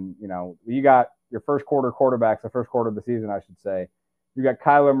 and you got your first quarter quarterbacks, the first quarter of the season, I should say. You got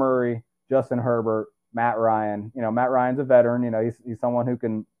Kyler Murray, Justin Herbert, Matt Ryan. Matt Ryan's a veteran. He's someone who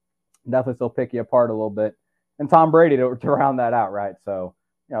can definitely still pick you apart a little bit, and Tom Brady to round that out, right? So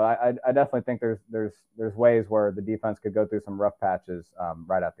I definitely think there's ways where the defense could go through some rough patches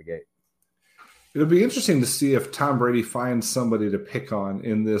right out the gate. It'll be interesting to see if Tom Brady finds somebody to pick on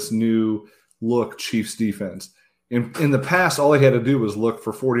in this new look Chiefs defense. In the past, all he had to do was look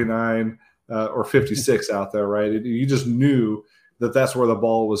for 49 or 56 out there, right? You just knew that that's where the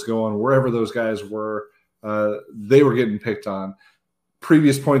ball was going. Wherever those guys were, they were getting picked on.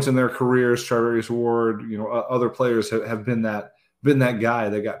 Previous points in their careers, Charvarius Ward, other players have been that guy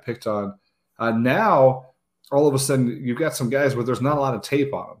that got picked on. Now, all of a sudden, you've got some guys where there's not a lot of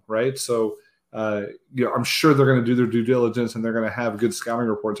tape on them, right? So, I'm sure they're going to do their due diligence and they're going to have good scouting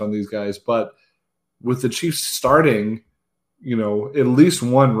reports on these guys. But with the Chiefs starting, at least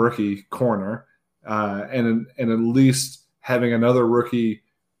one rookie corner and at least having another rookie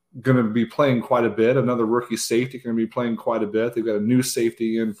going to be playing quite a bit, another rookie safety going to be playing quite a bit. They've got a new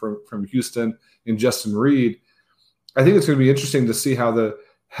safety in from Houston in Justin Reed. I think it's going to be interesting to see how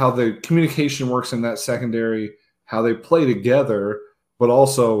the communication works in that secondary, how they play together, but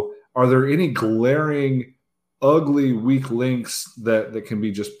also are there any glaring, ugly, weak links that can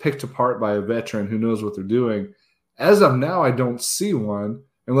be just picked apart by a veteran who knows what they're doing? As of now, I don't see one,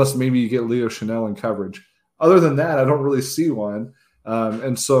 unless maybe you get Leo Chanel in coverage. Other than that, I don't really see one.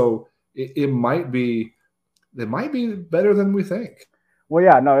 And so it might be better than we think. Well,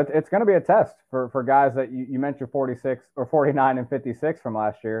 yeah, no, it's going to be a test for guys that you mentioned 46 or 49 and 56 from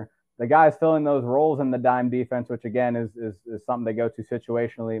last year. The guys filling those roles in the dime defense, which again is something they go to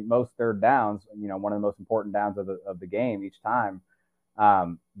situationally most third downs, one of the most important downs of the game each time.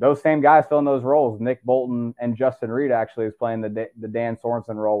 Those same guys filling those roles, Nick Bolton and Justin Reed actually is playing the Dan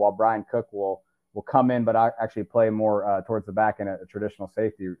Sorensen role, while Brian Cook will come in, but actually play more towards the back end, a traditional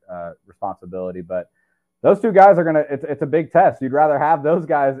safety responsibility. But those two guys are it's a big test. You'd rather have those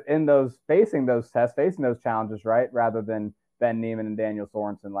guys facing those tests, facing those challenges, right? Rather than Ben Neiman and Daniel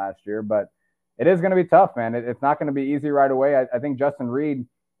Sorensen last year. But it is going to be tough, man. It's not going to be easy right away. I think Justin Reed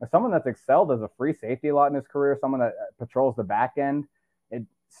is someone that's excelled as a free safety a lot in his career, someone that patrols the back end.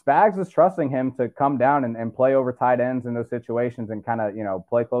 Spags is trusting him to come down and play over tight ends in those situations and kind of,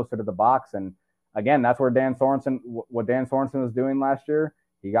 play closer to the box. And again, that's where what Dan Sorensen was doing last year.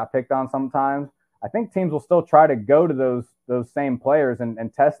 He got picked on sometimes. I think teams will still try to go to those same players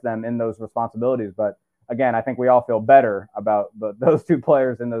and test them in those responsibilities. But again, I think we all feel better about those two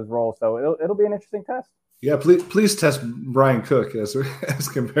players in those roles. So it'll be an interesting test. Yeah, please test Brian Cook as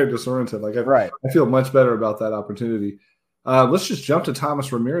compared to Sorensen. Right. I feel much better about that opportunity. Let's just jump to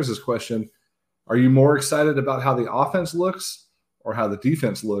Thomas Ramirez's question. Are you more excited about how the offense looks or how the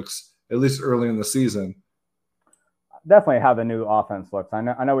defense looks, at least early in the season? Definitely how the new offense looks. I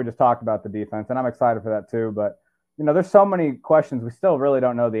know we just talked about the defense, and I'm excited for that too. But there's so many questions we still really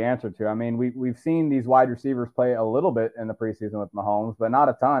don't know the answer to. I mean, we've seen these wide receivers play a little bit in the preseason with Mahomes, but not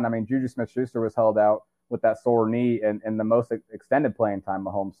a ton. I mean, Juju Smith-Schuster was held out with that sore knee and the most extended playing time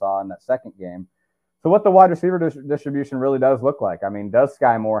Mahomes saw in that second game. So what the wide receiver distribution really does look like. I mean, does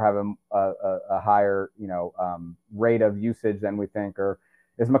Sky Moore have a higher rate of usage than we think, or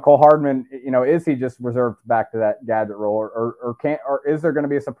is McCole Hardman, is he just reserved back to that gadget role, or is there going to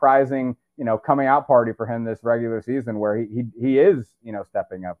be a surprising, coming out party for him this regular season where he is,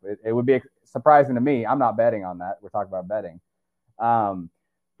 stepping up? It would be surprising to me. I'm not betting on that. We're talking about betting.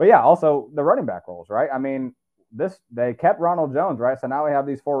 But yeah, also the running back roles, right? I mean, they kept Ronald Jones, right? So now we have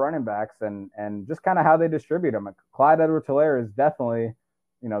these four running backs and just kind of how they distribute them. Clyde Edwards-Helaire is definitely,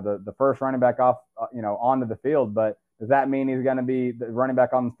 the first running back off, onto the field, but does that mean he's going to be the running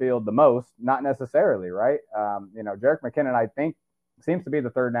back on the field the most? Not necessarily, right? Jerick McKinnon, I think, seems to be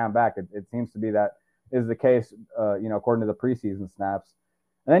the third down back. It seems to be that is the case, according to the preseason snaps.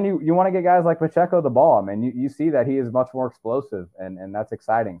 And then you want to get guys like Pacheco the ball. I mean, you see that he is much more explosive, and that's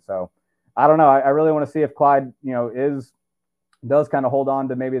exciting. So I don't know. I really want to see if Clyde, is does kind of hold on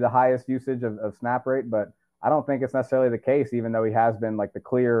to maybe the highest usage of snap rate, but I don't think it's necessarily the case, even though he has been like the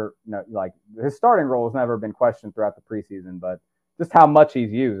clear, like his starting role has never been questioned throughout the preseason, but just how much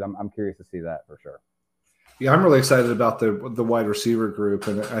he's used, I'm curious to see that for sure. Yeah, I'm really excited about the wide receiver group,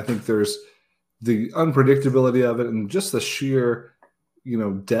 and I think there's the unpredictability of it and just the sheer,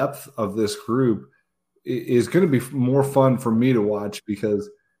 depth of this group is going to be more fun for me to watch because,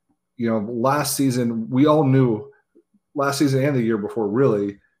 last season we all knew, last season and the year before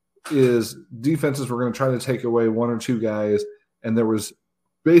really, is defenses were going to try to take away one or two guys, and there was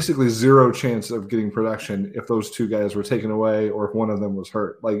basically zero chance of getting production if those two guys were taken away or if one of them was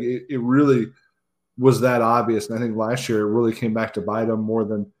hurt. Like it really was that obvious, and I think last year it really came back to bite them more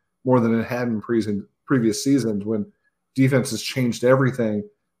than it had in previous seasons when defenses changed everything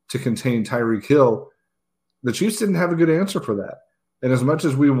to contain Tyreek Hill. The Chiefs didn't have a good answer for that. And as much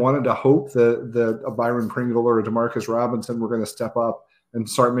as we wanted to hope that a Byron Pringle or a Demarcus Robinson were going to step up and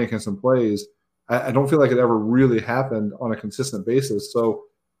start making some plays, I don't feel like it ever really happened on a consistent basis. So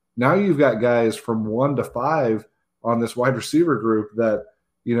now you've got guys from 1 to 5 on this wide receiver group that,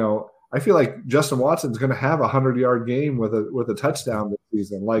 I feel like Justin Watson's going to have a 100-yard game with a touchdown this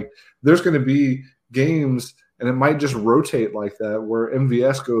season. Like there's going to be games, and it might just rotate like that, where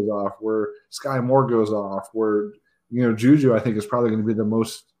MVS goes off, where Sky Moore goes off, where Juju I think is probably going to be the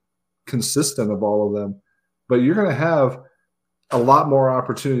most consistent of all of them. But you're going to have a lot more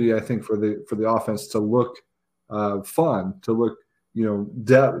opportunity, I think, for the offense to look fun, to look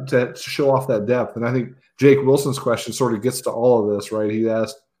depth, to show off that depth. And I think Jake Wilson's question sort of gets to all of this, right? He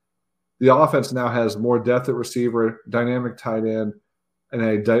asked, the offense now has more depth at receiver, dynamic tight end, and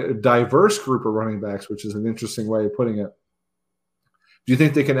a diverse group of running backs, which is an interesting way of putting it. Do you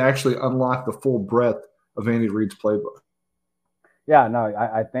think they can actually unlock the full breadth of Andy Reid's playbook? Yeah, no,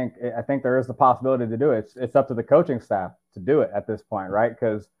 I think there is the possibility to do it. It's up to the coaching staff to do it at this point, right?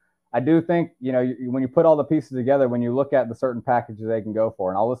 Because I do think, when you put all the pieces together, when you look at the certain packages they can go for,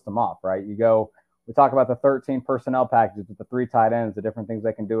 and I'll list them off, right? We talk about the 13 personnel packages with the 3 tight ends, the different things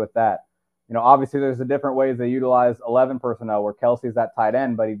they can do with that. Obviously there's the different ways they utilize 11 personnel where Kelsey's that tight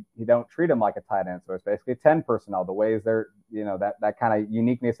end, but he don't treat him like a tight end. So it's basically 10 personnel, the ways they're, that kind of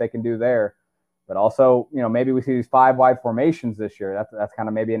uniqueness they can do there. But also, maybe we see these 5 wide formations this year. That's kind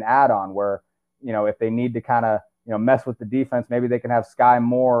of maybe an add-on where, if they need to kind of, mess with the defense, maybe they can have Sky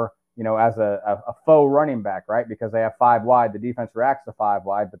Moore, as a faux running back, right? Because they have 5 wide. The defense reacts to 5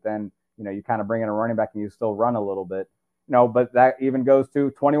 wide, but then, you kind of bring in a running back and you still run a little bit. But that even goes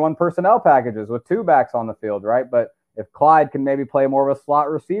to 21 personnel packages with 2 backs on the field, right? But if Clyde can maybe play more of a slot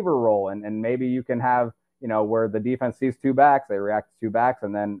receiver role, and maybe you can have, where the defense sees 2 backs, they react to 2 backs,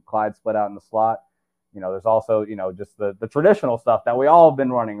 and then Clyde split out in the slot. There's also, just the traditional stuff that we all have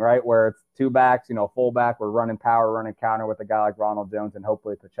been running, right? Where it's 2 backs, fullback, we're running power, running counter with a guy like Ronald Jones and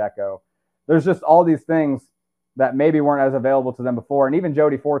hopefully Pacheco. There's just all these things that maybe weren't as available to them before. And even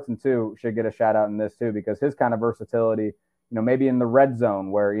Jody Fortson, too, should get a shout out in this, too, because his kind of versatility, maybe in the red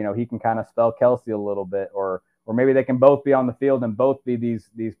zone where, he can kind of spell Kelsey a little bit, or maybe they can both be on the field and both be these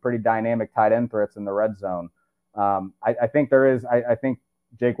pretty dynamic tight end threats in the red zone. I think there is, I think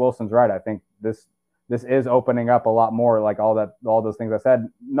Jake Wilson's right. I think this is opening up a lot more, like all those things I said.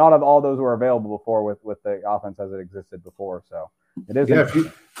 Not of all those were available before with the offense as it existed before. So it is. Yeah,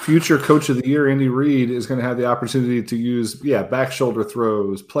 future coach of the year, Andy Reid, is going to have the opportunity to use, back shoulder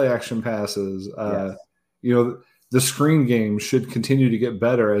throws, play action passes. Yes. The screen game should continue to get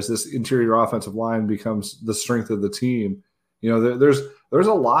better as this interior offensive line becomes the strength of the team. There's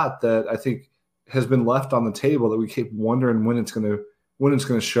a lot that I think has been left on the table that we keep wondering when it's going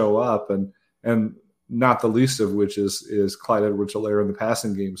to show up, and not the least of which is Clyde Edwards-Helaire in the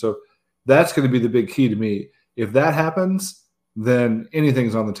passing game. So that's going to be the big key to me. If that happens, then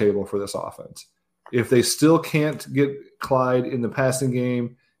anything's on the table for this offense. If they still can't get Clyde in the passing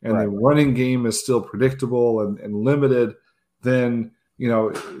game, and the running game is still predictable and limited, then,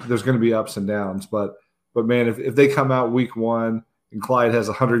 there's going to be ups and downs. But man, if they come out week 1 and Clyde has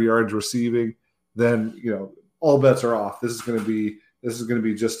 100 yards receiving, then, all bets are off. This is going to be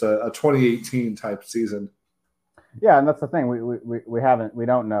just a 2018 type season. Yeah, and that's the thing. We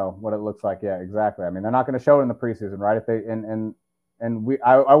don't know what it looks like yet. Exactly. I mean, they're not going to show it in the preseason, right? If they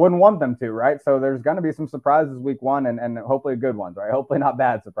I wouldn't want them to, right? So there's going to be some surprises week 1, and hopefully good ones, right? Hopefully not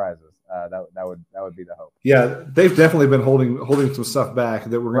bad surprises. That would be the hope. Yeah, they've definitely been holding some stuff back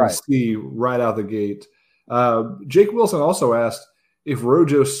that we're going to see right out the gate. Jake Wilson also asked if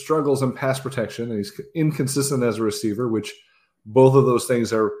Rojo struggles in pass protection and he's inconsistent as a receiver, which both of those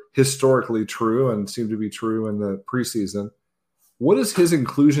things are historically true and seem to be true in the preseason. What does his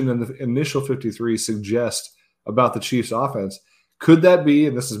inclusion in the initial 53 suggest about the Chiefs offense? Could that be,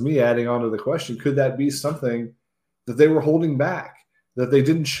 and this is me adding on to the question, could that be something that they were holding back, that they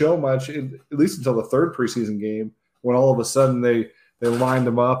didn't show much, at least until the third preseason game, when all of a sudden they lined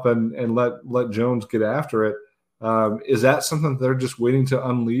him up and let Jones get after it? Is that something they're just waiting to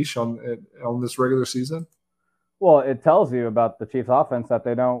unleash on this regular season? Well, it tells you about the Chiefs offense that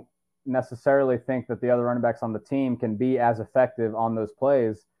they don't necessarily think that the other running backs on the team can be as effective on those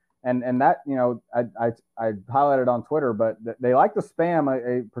plays. And that, I highlighted on Twitter, but they like to spam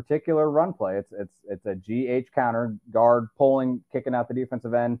a particular run play. It's a GH counter, guard pulling, kicking out the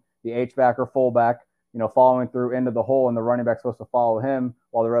defensive end, the H-back or fullback, following through into the hole, and the running back's supposed to follow him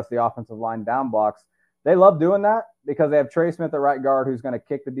while the rest of the offensive line down blocks. They love doing that because they have Trey Smith at right guard who's going to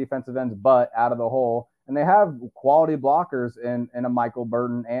kick the defensive end's butt out of the hole. And they have quality blockers in a Michael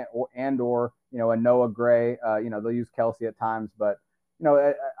Burton and or a Noah Gray. They'll use Kelsey at times, but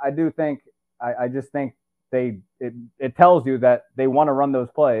I do think I just think it tells you that they want to run those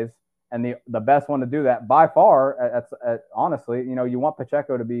plays, and the best one to do that by far, honestly, you want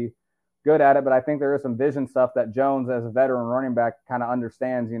Pacheco to be good at it, but I think there is some vision stuff that Jones, as a veteran running back, kind of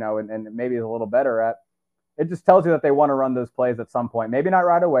understands, and maybe is a little better at. It just tells you that they want to run those plays at some point. Maybe not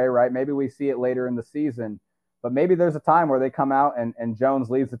right away, right? Maybe we see it later in the season, but maybe there's a time where they come out and Jones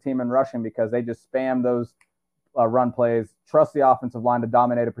leads the team in rushing because they just spam those run plays, trust the offensive line to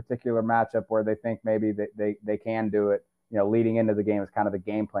dominate a particular matchup where they think maybe they can do it, leading into the game is kind of the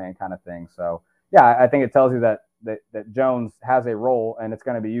game plan kind of thing. So, yeah, I think it tells you that Jones has a role and it's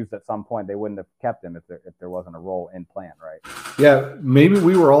going to be used at some point. They wouldn't have kept him if there wasn't a role in plan, right? Yeah, maybe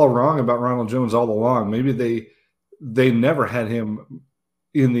we were all wrong about Ronald Jones all along. Maybe they never had him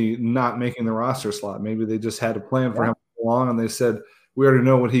in the not making the roster slot. Maybe they just had a plan for him all along, and they said, we already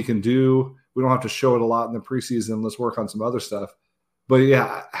know what he can do. We don't have to show it a lot in the preseason. Let's work on some other stuff. But,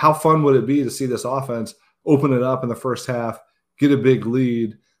 yeah, how fun would it be to see this offense open it up in the first half, get a big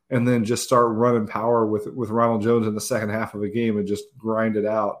lead, and then just start running power with Ronald Jones in the second half of a game and just grind it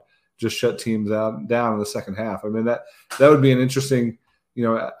out, just shut teams down in the second half. I mean, that would be an interesting,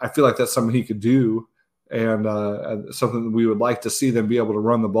 I feel like that's something he could do, and something that we would like to see them be able to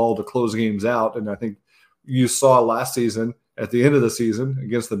run the ball to close games out. And I think you saw last season at the end of the season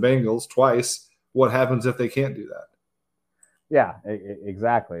against the Bengals twice what happens if they can't do that. Yeah,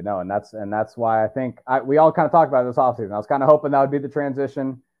 exactly. No, and that's why I think we all kind of talked about this offseason. I was kind of hoping that would be the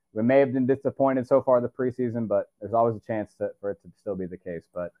transition. We may have been disappointed so far the preseason, but there's always a chance for it to still be the case.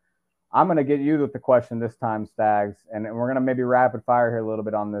 But I'm going to get you with the question this time, Stags, and we're going to maybe rapid fire here a little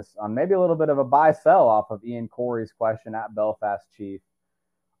bit on this, on maybe a little bit of a buy-sell off of Ian Corey's question at Belfast Chief.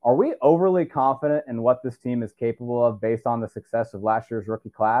 Are we overly confident in what this team is capable of based on the success of last year's rookie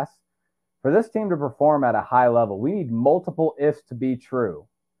class? For this team to perform at a high level, we need multiple ifs to be true.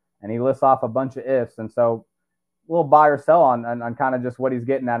 And he lists off a bunch of ifs, and so a little buy or sell on kind of just what he's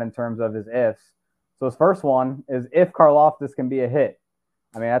getting at in terms of his ifs. So his first one is if Karlaftis can be a hit.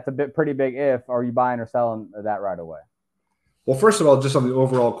 I mean, that's a pretty big if. Are you buying or selling that right away? Well, first of all, just on the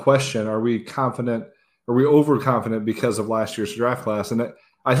overall question, are we confident? Are we overconfident because of last year's draft class? And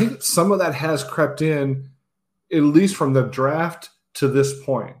I think some of that has crept in, at least from the draft to this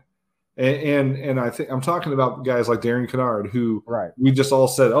point. And I think I'm talking about guys like Darren Kennard, who we just all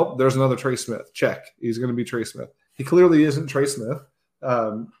said, oh, there's another Trey Smith. Check. He's going to be Trey Smith. He clearly isn't Trey Smith.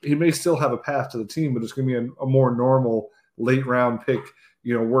 He may still have a path to the team, but it's going to be a more normal late round pick,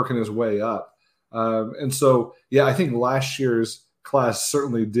 working his way up. And so, yeah, I think last year's class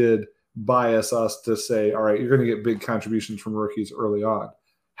certainly did bias us to say, all right, you're going to get big contributions from rookies early on.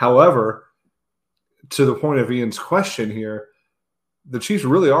 However, to the point of Ian's question here, the Chiefs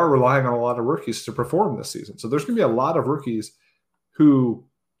really are relying on a lot of rookies to perform this season. So there's going to be a lot of rookies who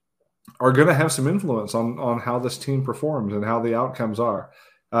are going to have some influence on how this team performs and how the outcomes are.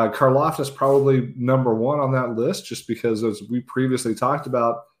 Karlaftis probably number one on that list, just because, as we previously talked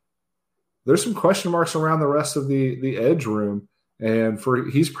about, there's some question marks around the rest of the edge room. And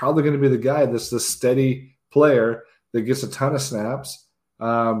he's probably going to be the guy that's the steady player that gets a ton of snaps.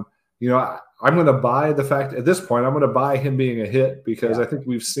 I'm going to buy the fact at this point, I'm going to buy him being a hit because I think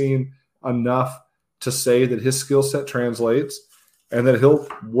we've seen enough to say that his skill set translates and that he'll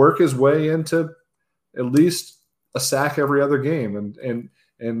work his way into at least a sack every other game.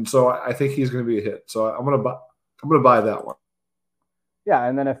 And so I think he's going to be a hit. So I'm going to buy that one. Yeah.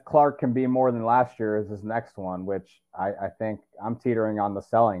 And then if Clark can be more than last year is his next one, which I think I'm teetering on the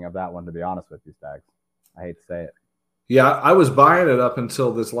selling of that one, to be honest with you, Stags. I hate to say it. Yeah, I was buying it up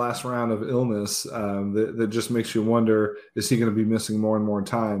until this last round of illness that just makes you wonder, is he going to be missing more and more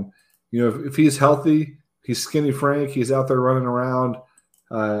time? If he's healthy, he's skinny Frank, he's out there running around,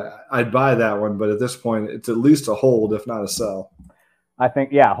 I'd buy that one. But at this point, it's at least a hold, if not a sell. I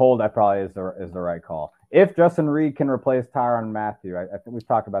think, hold that probably is the right call. If Justin Reed can replace Tyrann Mathieu, I think we've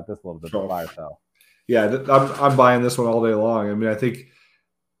talked about this a little bit. Sure. Buy or sell. Yeah, I'm buying this one all day long. I mean, I think,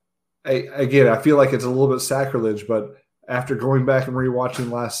 I feel like it's a little bit sacrilege, but after going back and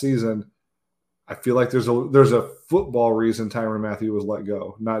rewatching last season, I feel like there's a football reason Tyrann Mathieu was let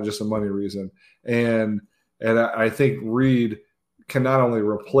go, not just a money reason. And I think Reed can not only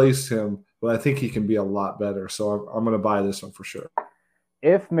replace him, but I think he can be a lot better. So I'm going to buy this one for sure.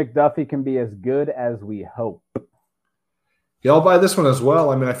 If McDuffie can be as good as we hope. Yeah, I'll buy this one as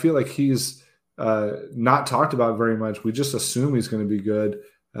well. I mean, I feel like he's not talked about very much. We just assume he's going to be good.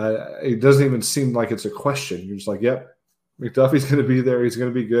 It doesn't even seem like it's a question. You're just like, yep, McDuffie's going to be there. He's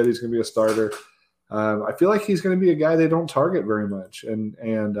going to be good. He's going to be a starter. I feel like he's going to be a guy they don't target very much,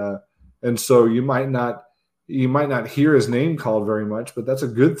 and so you might not hear his name called very much, but that's a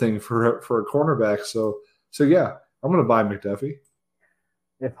good thing for a cornerback. So yeah, I'm going to buy McDuffie.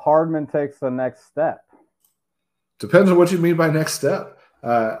 If Hardman takes the next step, depends on what you mean by next step.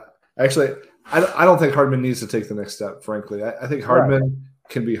 Actually, I don't think Hardman needs to take the next step. Frankly, I think Hardman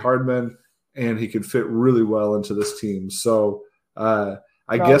can be Hardman, and he could fit really well into this team. So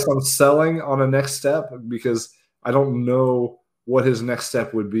I guess I'm selling on a next step because I don't know what his next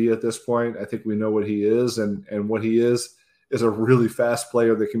step would be at this point. I think we know what he is, and what he is a really fast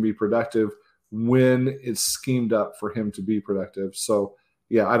player that can be productive when it's schemed up for him to be productive. So,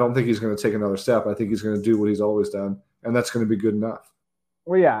 yeah, I don't think he's going to take another step. I think he's going to do what he's always done, and that's going to be good enough.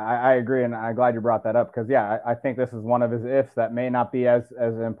 Well, yeah, I agree, and I'm glad you brought that up because, I think this is one of his ifs that may not be as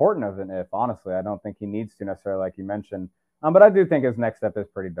important of an if, honestly. I don't think he needs to necessarily, like you mentioned. But I do think his next step is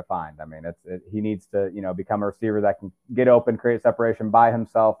pretty defined. I mean, he needs to, become a receiver that can get open, create separation by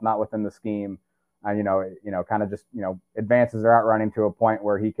himself, not within the scheme, and, kind of just, advances their out running to a point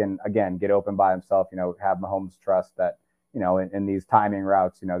where he can, again, get open by himself, have Mahomes trust that, in these timing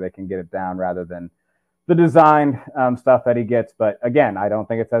routes, they can get it down rather than the design stuff that he gets. But again, I don't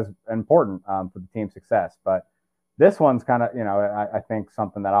think it's as important for the team's success. But this one's kind of, I think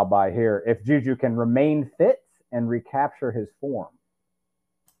something that I'll buy here. If Juju can remain fit and recapture his form.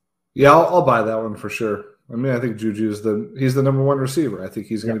 Yeah, I'll buy that one for sure. I mean, I think Juju he's the number one receiver. I think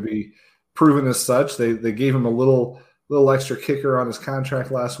he's going to be proven as such. They gave him a little extra kicker on his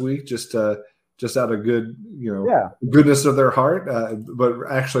contract last week, just out of good, goodness of their heart, but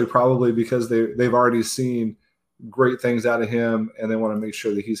actually probably because they've already seen great things out of him, and they want to make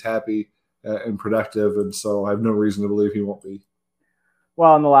sure that he's happy and productive. And so I have no reason to believe he won't be.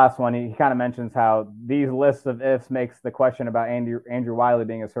 Well, in the last one, he kind of mentions how these lists of ifs makes the question about Andrew Wiley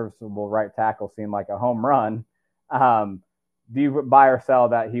being a serviceable right tackle seem like a home run. Do you buy or sell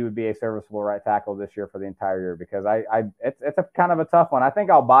that he would be a serviceable right tackle this year for the entire year? Because it's a kind of a tough one. I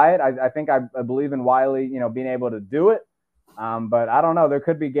think I'll buy it. I think I believe in Wiley, being able to do it. But I don't know. There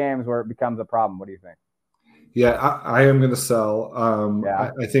could be games where it becomes a problem. What do you think? Yeah, I am going to sell.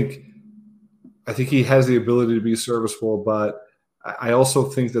 I think he has the ability to be serviceable, but I also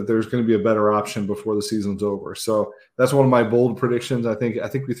think that there's going to be a better option before the season's over. So that's one of my bold predictions. I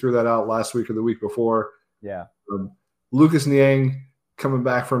think we threw that out last week or the week before. Yeah. Lucas Niang coming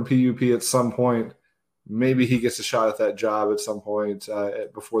back from PUP at some point. Maybe he gets a shot at that job at some point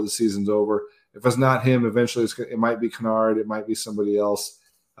before the season's over. If it's not him, eventually it might be Kennard. It might be somebody else.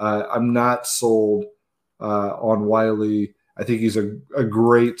 I'm not sold on Wiley. I think he's a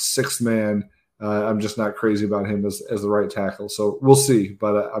great sixth man. I'm just not crazy about him as the right tackle. So we'll see,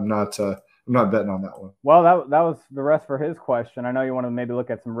 but I'm not betting on that one. Well, that was the rest for his question. I know you want to maybe look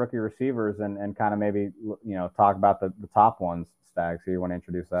at some rookie receivers and kind of maybe talk about the top ones, Stag. So you want to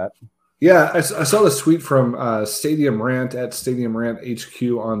introduce that? Yeah, I saw this tweet from Stadium Rant at Stadium Rant HQ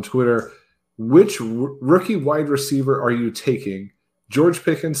on Twitter. Which rookie wide receiver are you taking? George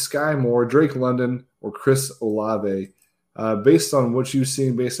Pickens, Sky Moore, Drake London, or Chris Olave? Based on what you've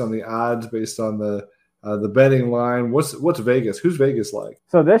seen, based on the odds, based on the betting line, what's Vegas? Who's Vegas like?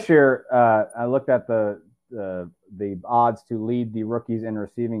 So this year, I looked at the odds to lead the rookies in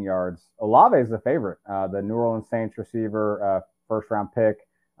receiving yards. Olave is the favorite. The New Orleans Saints receiver, first round pick.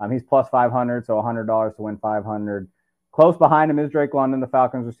 He's plus 500, so $100 to win 500. Close behind him is Drake London, the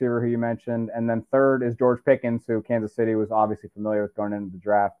Falcons receiver who you mentioned, and then third is George Pickens, who Kansas City was obviously familiar with going into the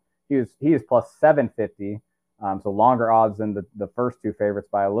draft. He is plus 750. So longer odds than the first two favorites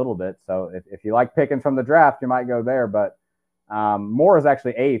by a little bit. So if you like Pickens from the draft, you might go there. But Moore is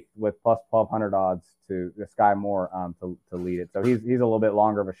actually eighth with plus 1,200 odds to Sky Moore to lead it. So he's a little bit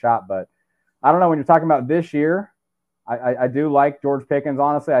longer of a shot. But I don't know, when you're talking about this year, I do like George Pickens.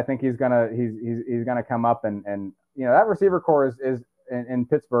 Honestly, I think he's gonna come up and that receiver core is in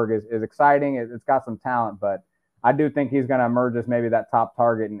Pittsburgh is exciting. It's got some talent, but I do think he's going to emerge as maybe that top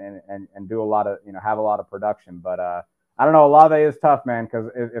target and do a lot of, have a lot of production. But I don't know. Olave is tough, man,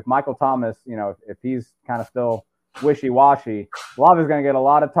 because if Michael Thomas, if he's kind of still wishy-washy, Olave is going to get a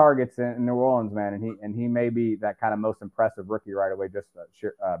lot of targets in New Orleans, man, and he may be that kind of most impressive rookie right away just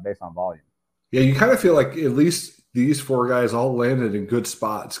based on volume. Yeah, you kind of feel like at least these four guys all landed in good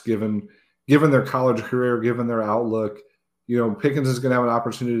spots given their college career, given their outlook. Pickens is going to have an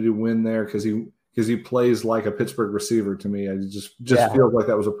opportunity to win there because he plays like a Pittsburgh receiver to me. I just feels like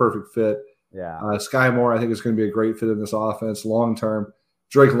that was a perfect fit. Yeah. Sky Moore, I think, is going to be a great fit in this offense long term.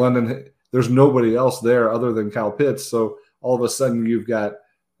 Drake London, there's nobody else there other than Kyle Pitts. So all of a sudden you've got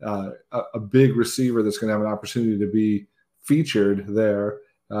a big receiver that's going to have an opportunity to be featured there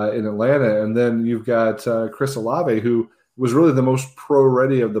in Atlanta. And then you've got Chris Olave, who was really the most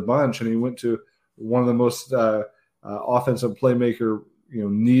pro-ready of the bunch, and he went to one of the most offensive playmaker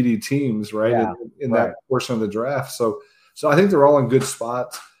needy teams, right, in that portion of the draft. So I think they're all in good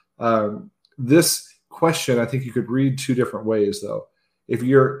spots. This question, I think you could read two different ways, though. If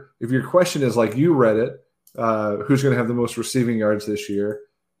your question is like you read it, who's going to have the most receiving yards this year?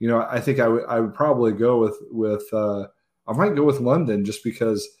 I think I would probably go with I might go with London just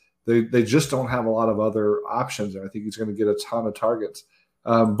because they just don't have a lot of other options. I think he's going to get a ton of targets.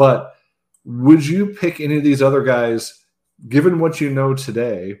 But would you pick any of these other guys, given what you know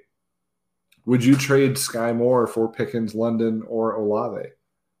today? Would you trade Sky Moore for Pickens, London, or Olave?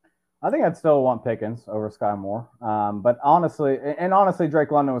 I think I'd still want Pickens over Sky Moore. But honestly,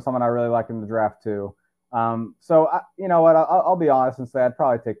 Drake London was someone I really liked in the draft too. You know what? I'll be honest and say I'd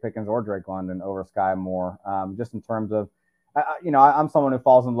probably take Pickens or Drake London over Sky Moore. Just in terms of, I'm someone who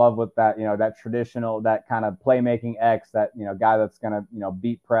falls in love with that, that traditional, that kind of playmaking X, that, guy that's going to,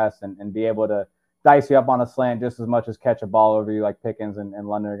 beat press and be able to dice you up on a slant just as much as catch a ball over you like Pickens and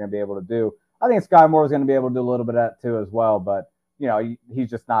London are going to be able to do. I think Sky Moore is going to be able to do a little bit of that too as well, but he's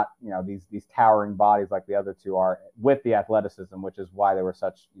just not, these towering bodies like the other two are with the athleticism, which is why they were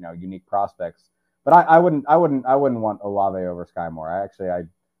such, unique prospects. But I wouldn't want Olave over Sky Moore.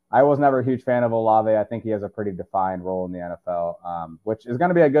 I was never a huge fan of Olave. I think he has a pretty defined role in the NFL, which is going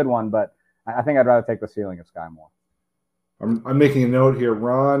to be a good one, but I think I'd rather take the ceiling of Sky Moore. I'm making a note here.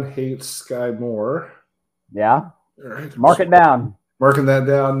 Ron hates Sky Moore. Yeah. All right. Mark it down. Marking that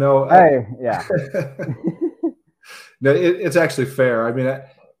down. No. Hey, yeah. No, it's actually fair. I mean,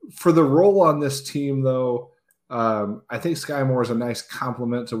 for the role on this team, though, I think Sky Moore is a nice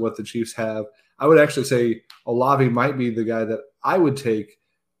complement to what the Chiefs have. I would actually say Olave might be the guy that I would take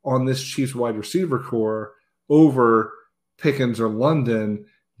on this Chiefs wide receiver core over Pickens or London,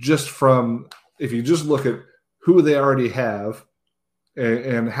 just from if you just look at who they already have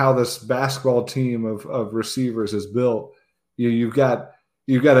and how this basketball team of receivers is built. You've got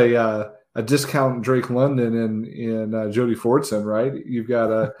a discount Drake London in Jody Fortson, right? You've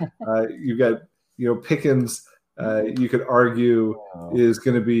got Pickens. You could argue is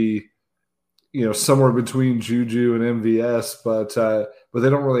going to be somewhere between Juju and MVS, but they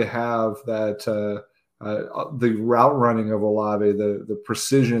don't really have that the route running of Olave, the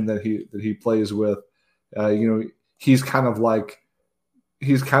precision that he plays with. He's kind of like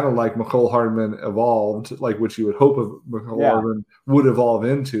McCole Hardman evolved, like which you would hope of McCole Hardman would evolve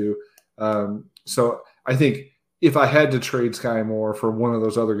into. So I think if I had to trade Sky Moore for one of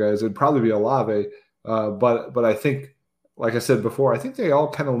those other guys, it'd probably be Olave. But I think, like I said before, I think they all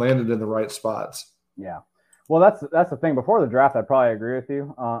kind of landed in the right spots. Yeah. Well, that's the thing. Before the draft, I'd probably agree with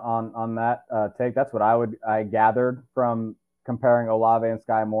you on that take. That's what I gathered from comparing Olave and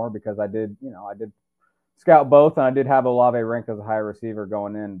Sky Moore, because I did scout both, and I did have Olave ranked as a high receiver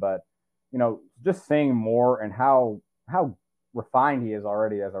going in. But just seeing Moore and how refined he is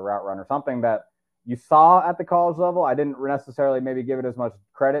already as a route runner, something that you saw at the college level. I didn't necessarily maybe give it as much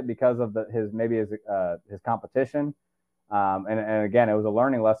credit because of his competition. And again, it was a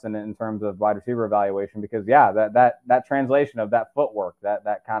learning lesson in terms of wide receiver evaluation, because that translation of that footwork,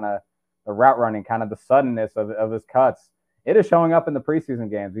 that kind of the route running, kind of the suddenness of his cuts, it is showing up in the preseason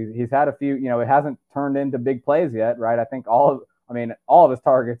games. He's had a few, it hasn't turned into big plays yet, right? I think all of his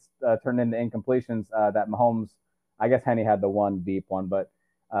targets turned into incompletions that Mahomes, I guess Henny had the one deep one, but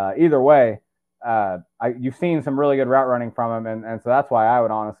either way, you've seen some really good route running from him, and so that's why I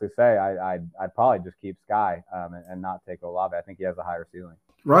would honestly say I'd probably just keep Sky and not take Olave. I think he has a higher ceiling.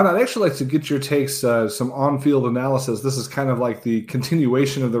 Ron, I'd actually like to get your takes, some on-field analysis. This is kind of like the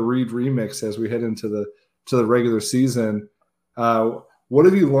continuation of the Reed remix as we head into the regular season. What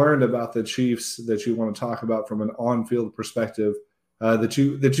have you learned about the Chiefs that you want to talk about from an on-field perspective that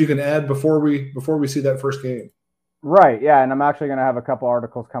you can add before we see that first game? Right, yeah, and I'm actually going to have a couple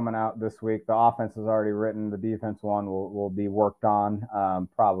articles coming out this week. The offense is already written. The defense one will be worked on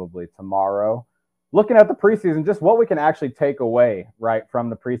probably tomorrow. Looking at the preseason, just what we can actually take away, right,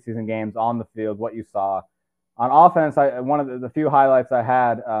 from the preseason games on the field, what you saw. On offense, one of the few highlights I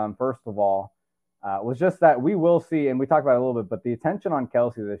had, first of all, was just that we will see, and we talked about it a little bit, but the attention on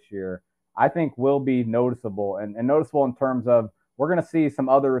Kelsey this year, I think, will be noticeable, and noticeable in terms of we're going to see some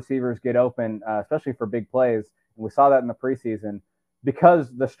other receivers get open, especially for big plays. And we saw that in the preseason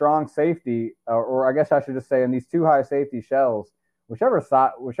because the strong safety, or I guess I should just say, in these two high safety shells, whichever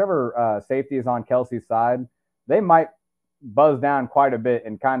safety is on Kelsey's side, they might buzz down quite a bit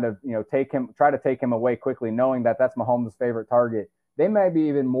and kind of try to take him away quickly, knowing that that's Mahomes' favorite target. They may be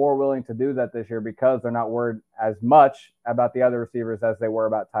even more willing to do that this year because they're not worried as much about the other receivers as they were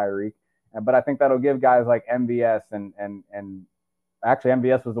about Tyreek. But I think that'll give guys like MVS and actually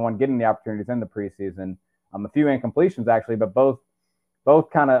MVS was the one getting the opportunities in the preseason. A few incompletions actually, but both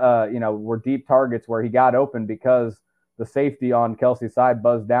kind of were deep targets where he got open because the safety on Kelsey's side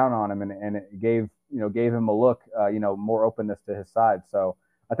buzzed down on him and it gave him a look, more openness to his side. So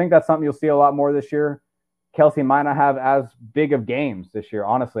I think that's something you'll see a lot more this year. Kelsey might not have as big of games this year.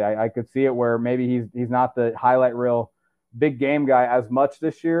 Honestly, I could see it where maybe he's not the highlight reel big game guy as much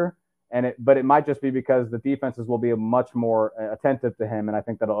this year. But it might just be because the defenses will be much more attentive to him, and I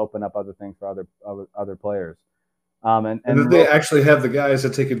think that'll open up other things for other players. And that they actually have the guys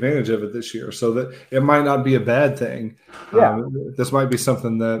that take advantage of it this year, so that it might not be a bad thing. Yeah. This might be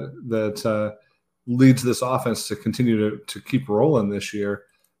something that leads this offense to continue to keep rolling this year.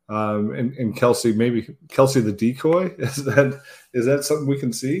 And Kelsey, maybe Kelsey the decoy, is that something we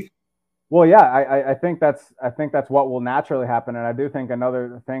can see? Well, yeah, I think that's what will naturally happen, and I do think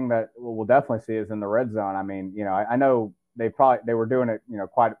another thing that we'll definitely see is in the red zone. I mean, I know they were doing it,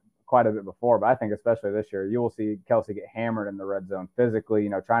 quite a bit before, but I think especially this year, you will see Kelsey get hammered in the red zone physically,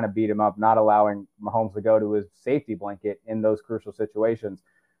 trying to beat him up, not allowing Mahomes to go to his safety blanket in those crucial situations.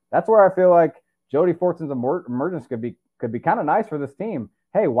 That's where I feel like Jody Fortson's emergence could be kind of nice for this team.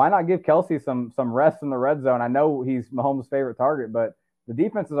 Hey, why not give Kelsey some rest in the red zone? I know he's Mahomes' favorite target, but the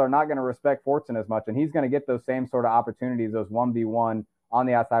defenses are not going to respect Fortson as much, and he's going to get those same sort of opportunities, those 1v1 on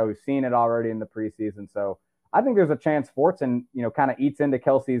the outside. We've seen it already in the preseason. So I think there's a chance Fortson, kind of eats into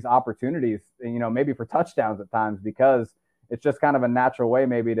Kelsey's opportunities, maybe for touchdowns at times, because it's just kind of a natural way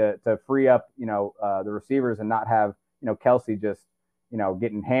maybe to free up, the receivers and not have, Kelsey just,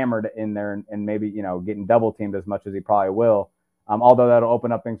 getting hammered in there and maybe, getting double teamed as much as he probably will. Although that'll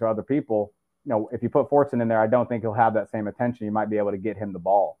open up things for other people. If you put Fortson in there, I don't think he'll have that same attention. You might be able to get him the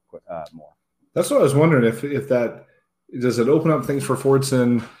ball more. That's what I was wondering, if that does it open up things for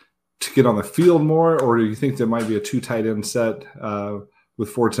Fortson to get on the field more, or do you think there might be a 2 tight end set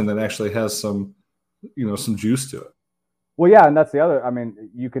with Fortson that actually has some juice to it? Well, yeah, and that's the other. I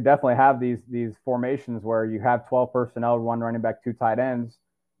mean, you could definitely have these formations where you have 12 personnel, 1 running back, 2 tight ends.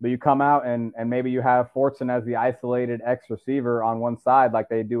 But you come out and maybe you have Fortson as the isolated X receiver on one side, like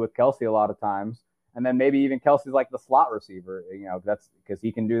they do with Kelsey a lot of times. And then maybe even Kelsey's like the slot receiver, that's because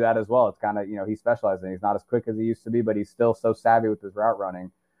he can do that as well. It's kind of, he specializes in. He's not as quick as he used to be, but he's still so savvy with his route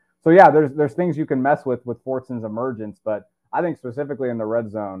running. So yeah, there's things you can mess with Fortson's emergence, but I think specifically in the red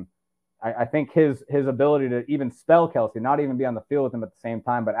zone, I think his ability to even spell Kelsey, not even be on the field with him at the same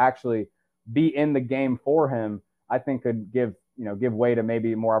time, but actually be in the game for him, I think could give way to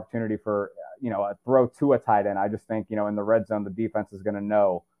maybe more opportunity for, a throw to a tight end. I just think, in the red zone, the defense is going to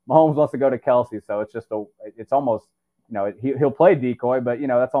know Mahomes wants to go to Kelsey. So it's almost, he'll play decoy, but,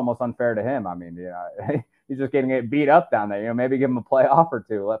 that's almost unfair to him. I mean, he's just getting it beat up down there. Maybe give him a playoff or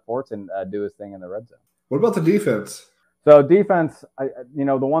 2, let Fortson do his thing in the red zone. What about the defense? So defense,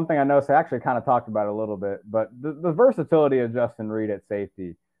 the one thing I noticed, I actually kind of talked about it a little bit, but the versatility of Justin Reed at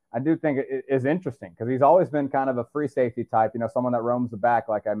safety, I do think it is interesting because he's always been kind of a free safety type, someone that roams the back,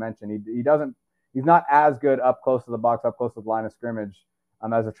 like I mentioned. He's not as good up close to the box, up close to the line of scrimmage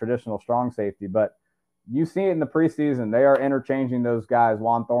as a traditional strong safety, but you see it in the preseason. They are interchanging those guys,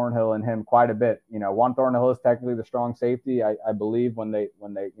 Juan Thornhill and him, quite a bit. Juan Thornhill is technically the strong safety, I believe, when they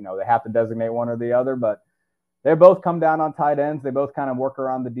they have to designate one or the other, but they both come down on tight ends. They both kind of work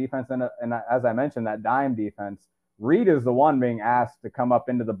around the defense, and as I mentioned, that dime defense. Reed is the one being asked to come up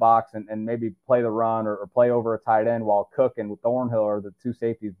into the box and maybe play the run or play over a tight end, while Cook and Thornhill are the 2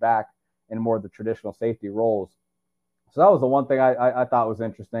 safeties back in more of the traditional safety roles. So that was the one thing I thought was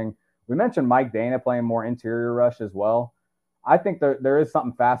interesting. We mentioned Mike Dana playing more interior rush as well. I think there is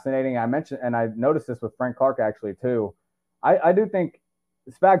something fascinating. I mentioned, and I noticed this with Frank Clark actually too. I do think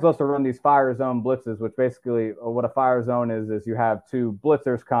Spags loves to run these fire zone blitzes, which basically what a fire zone is you have 2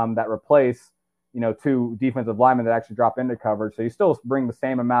 blitzers come that replace two defensive linemen that actually drop into coverage. So you still bring the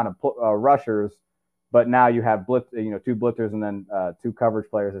same amount of rushers, but now you have two blitzers and then two coverage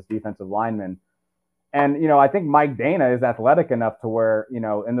players as defensive linemen. And, I think Mike Dana is athletic enough to where,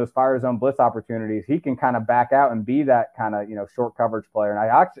 in those fire zone blitz opportunities, he can kind of back out and be that kind of, short coverage player. And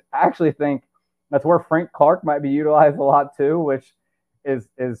I actually think that's where Frank Clark might be utilized a lot too, which is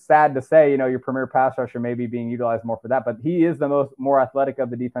sad to say, your premier pass rusher may be being utilized more for that, but he is the more athletic of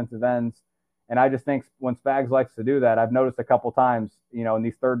the defensive ends. And I just think when Spags likes to do that, I've noticed a couple times, in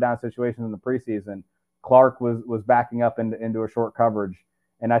these third down situations in the preseason, Clark was backing up into a short coverage.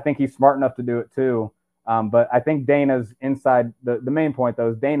 And I think he's smart enough to do it too. But I think Dana's inside, the main point though,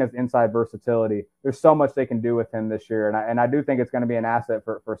 is Dana's inside versatility. There's so much they can do with him this year. And I do think it's going to be an asset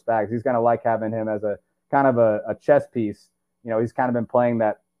for Spags. He's going to like having him as a kind of a chess piece. He's kind of been playing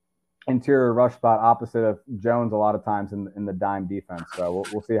that interior rush spot opposite of Jones a lot of times in the dime defense. So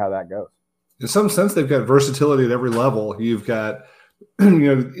we'll see how that goes. In some sense, they've got versatility at every level. You've got,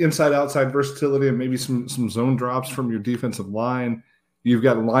 inside, outside versatility and maybe some zone drops from your defensive line. You've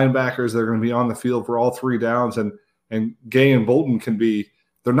got linebackers that are going to be on the field for all three downs, and Gay and Bolton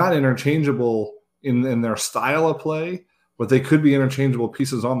they're not interchangeable in their style of play, but they could be interchangeable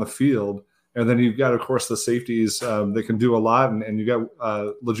pieces on the field. And then you've got, of course, the safeties that can do a lot, and you've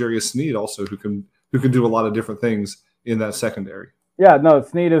got L'Jarius Sneed also who can do a lot of different things in that secondary. Yeah, no,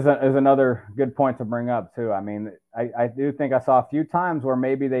 Sneed is another good point to bring up too. I mean, I do think I saw a few times where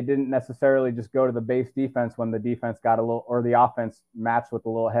maybe they didn't necessarily just go to the base defense when the defense got a little, or the offense matched with a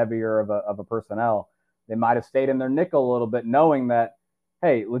little heavier of a personnel. They might have stayed in their nickel a little bit, knowing that,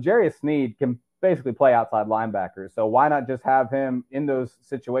 hey, L'Jarius Sneed can basically play outside linebackers. So why not just have him in those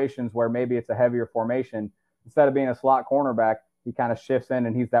situations where maybe it's a heavier formation, instead of being a slot cornerback, he kind of shifts in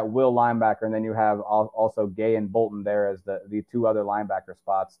and he's that will linebacker. And then you have also Gay and Bolton there as the two other linebacker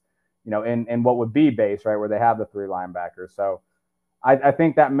spots, in what would be base, right, where they have the three linebackers. So I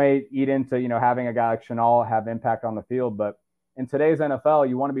think that may eat into, having a guy like Chenal have impact on the field. But in today's NFL,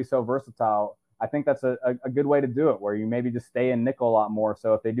 you want to be so versatile. I think that's a good way to do it, where you maybe just stay in nickel a lot more.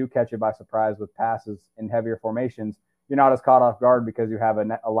 So if they do catch you by surprise with passes in heavier formations, you're not as caught off guard because you have a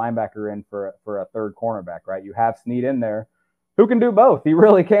linebacker in for a third cornerback, right? You have Sneed in there, who can do both. He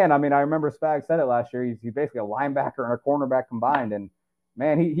really can. I mean, I remember Spags said it last year. He's basically a linebacker and a cornerback combined. And,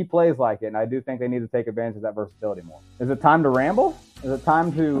 man, he plays like it. And I do think they need to take advantage of that versatility more. Is it time to ramble? Is it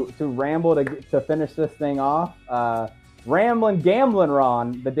time to ramble to finish this thing off? Ramblin' Gamblin'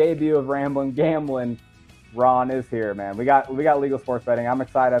 Ron, the debut of Ramblin' Gamblin' Ron is here, man. We got legal sports betting. I'm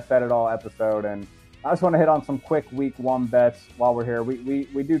excited. I've said it all episode. And I just want to hit on some quick week one bets while we're here. We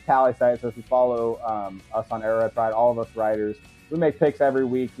do tally sites, so if you follow us on Arrowhead Pride, all of us writers, we make picks every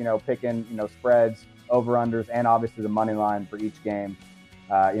week, picking, spreads, over-unders, and obviously the money line for each game.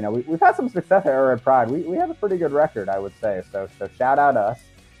 We've had some success at Arrowhead Pride. We have a pretty good record, I would say. So shout out us.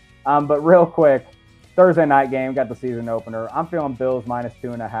 But real quick, Thursday night game, got the season opener. I'm feeling Bills minus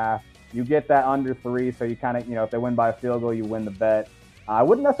 2.5. You get that under 3, so you kind of, if they win by a field goal, you win the bet. I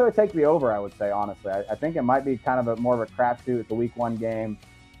wouldn't necessarily take the over, I would say, honestly. I think it might be kind of more of a crapshoot. It's a week one game.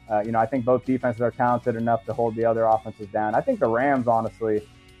 I think both defenses are talented enough to hold the other offenses down. I think the Rams, honestly,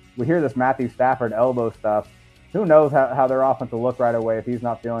 we hear this Matthew Stafford elbow stuff. Who knows how their offense will look right away if he's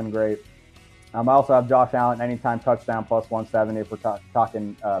not feeling great. I also have Josh Allen anytime touchdown plus 170 if we're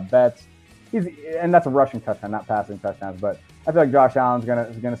talking bets. And that's a rushing touchdown, not passing touchdowns. But I feel like Josh Allen's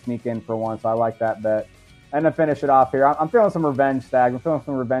gonna sneak in for one, so I like that bet. And then finish it off here. I'm feeling some revenge, Stag. I'm feeling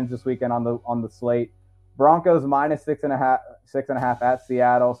some revenge this weekend on the slate. Broncos minus 6.5 at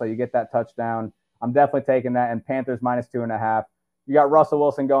Seattle, so you get that touchdown. I'm definitely taking that. And Panthers minus 2.5. You got Russell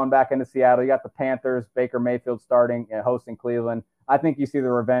Wilson going back into Seattle. You got the Panthers, Baker Mayfield starting and hosting Cleveland. I think you see the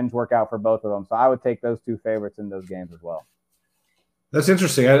revenge work out for both of them. So I would take those two favorites in those games as well. That's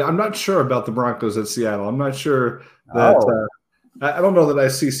interesting. I'm not sure about the Broncos at Seattle. I'm not sure that I don't know that I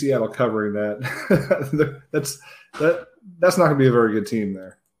see Seattle covering that. That's not going to be a very good team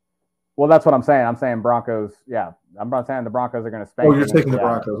there. Well, that's what I'm saying. I'm saying Broncos. Yeah, I'm not saying the Broncos are going to spank. Oh, you're taking the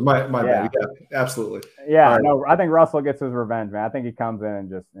Broncos. My bad. Yeah, absolutely. Yeah, right. No, I think Russell gets his revenge, man. I think he comes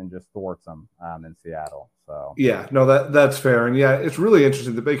in and just thwarts them in Seattle. So yeah, no, that's fair. And yeah, it's really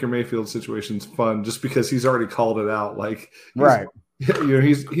interesting. The Baker Mayfield situation's fun just because he's already called it out. Like, right.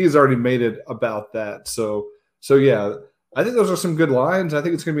 He's already made it about that. So yeah, I think those are some good lines. I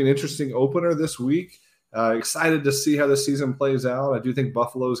think it's going to be an interesting opener this week. Excited to see how the season plays out. I do think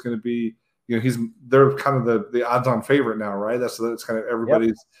Buffalo is going to be, they're kind of the odds-on favorite now, right? That's kind of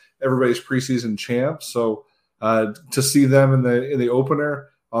everybody's preseason champ. So to see them in the opener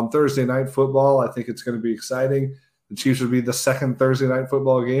on Thursday Night Football, I think it's going to be exciting. the Chiefs would be the second Thursday night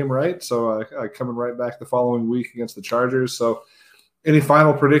football game, right? So coming right back the following week against the Chargers. So any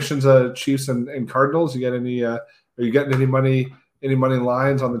final predictions, Chiefs and Cardinals? You got any? Are you getting any money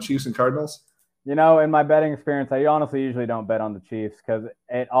lines on the Chiefs and Cardinals? You know, in my betting experience, I honestly usually don't bet on the Chiefs because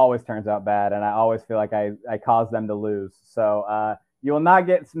it always turns out bad, and I always feel like I cause them to lose. So you will not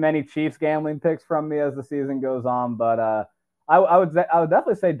get many Chiefs gambling picks from me as the season goes on, but I would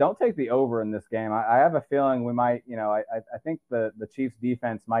definitely say don't take the over in this game. I have a feeling we might, I think the Chiefs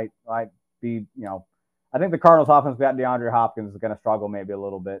defense might be, I think the Cardinals offense without DeAndre Hopkins is going to struggle maybe a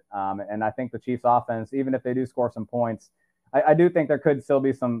little bit. And I think the Chiefs offense, even if they do score some points, I do think there could still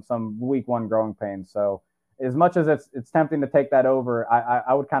be some week one growing pains. So as much as it's tempting to take that over,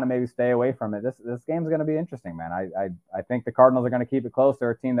 I would kind of maybe stay away from it. This game's going to be interesting, man. I think the Cardinals are going to keep it close.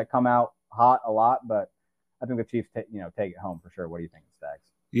 They're a team that come out hot a lot, but I think the Chiefs take it home for sure. What do you think, Stags?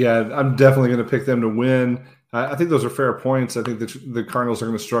 Yeah, I'm definitely going to pick them to win. I think those are fair points. I think the Cardinals are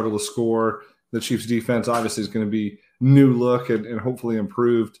going to struggle to score. The Chiefs defense obviously is going to be new look and hopefully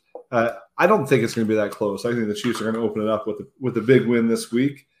improved. I don't think it's going to be that close. I think the Chiefs are going to open it up with a big win this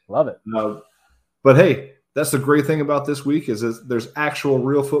week. Love it. But hey, that's the great thing about this week is there's actual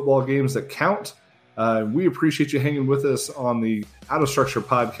real football games that count. We appreciate you hanging with us on the Out of Structure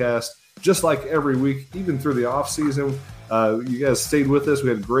podcast, just like every week, even through the off season. You guys stayed with us. We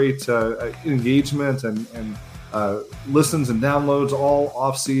had great engagement and listens and downloads all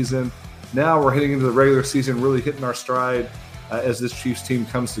off season. Now we're heading into the regular season, really hitting our stride as this Chiefs team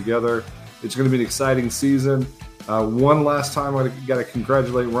comes together. It's going to be an exciting season. One last time, I got to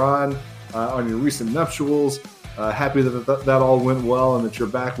congratulate Ron on your recent nuptials. Happy that all went well and that you're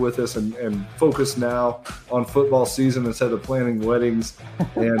back with us and focused now on football season instead of planning weddings.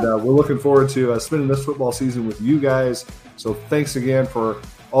 And we're looking forward to spending this football season with you guys. So thanks again for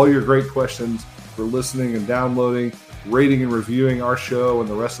all your great questions, for listening and downloading, rating and reviewing our show and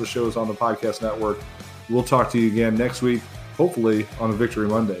the rest of the shows on the podcast network. We'll talk to you again next week, hopefully on a Victory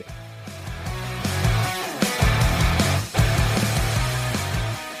Monday.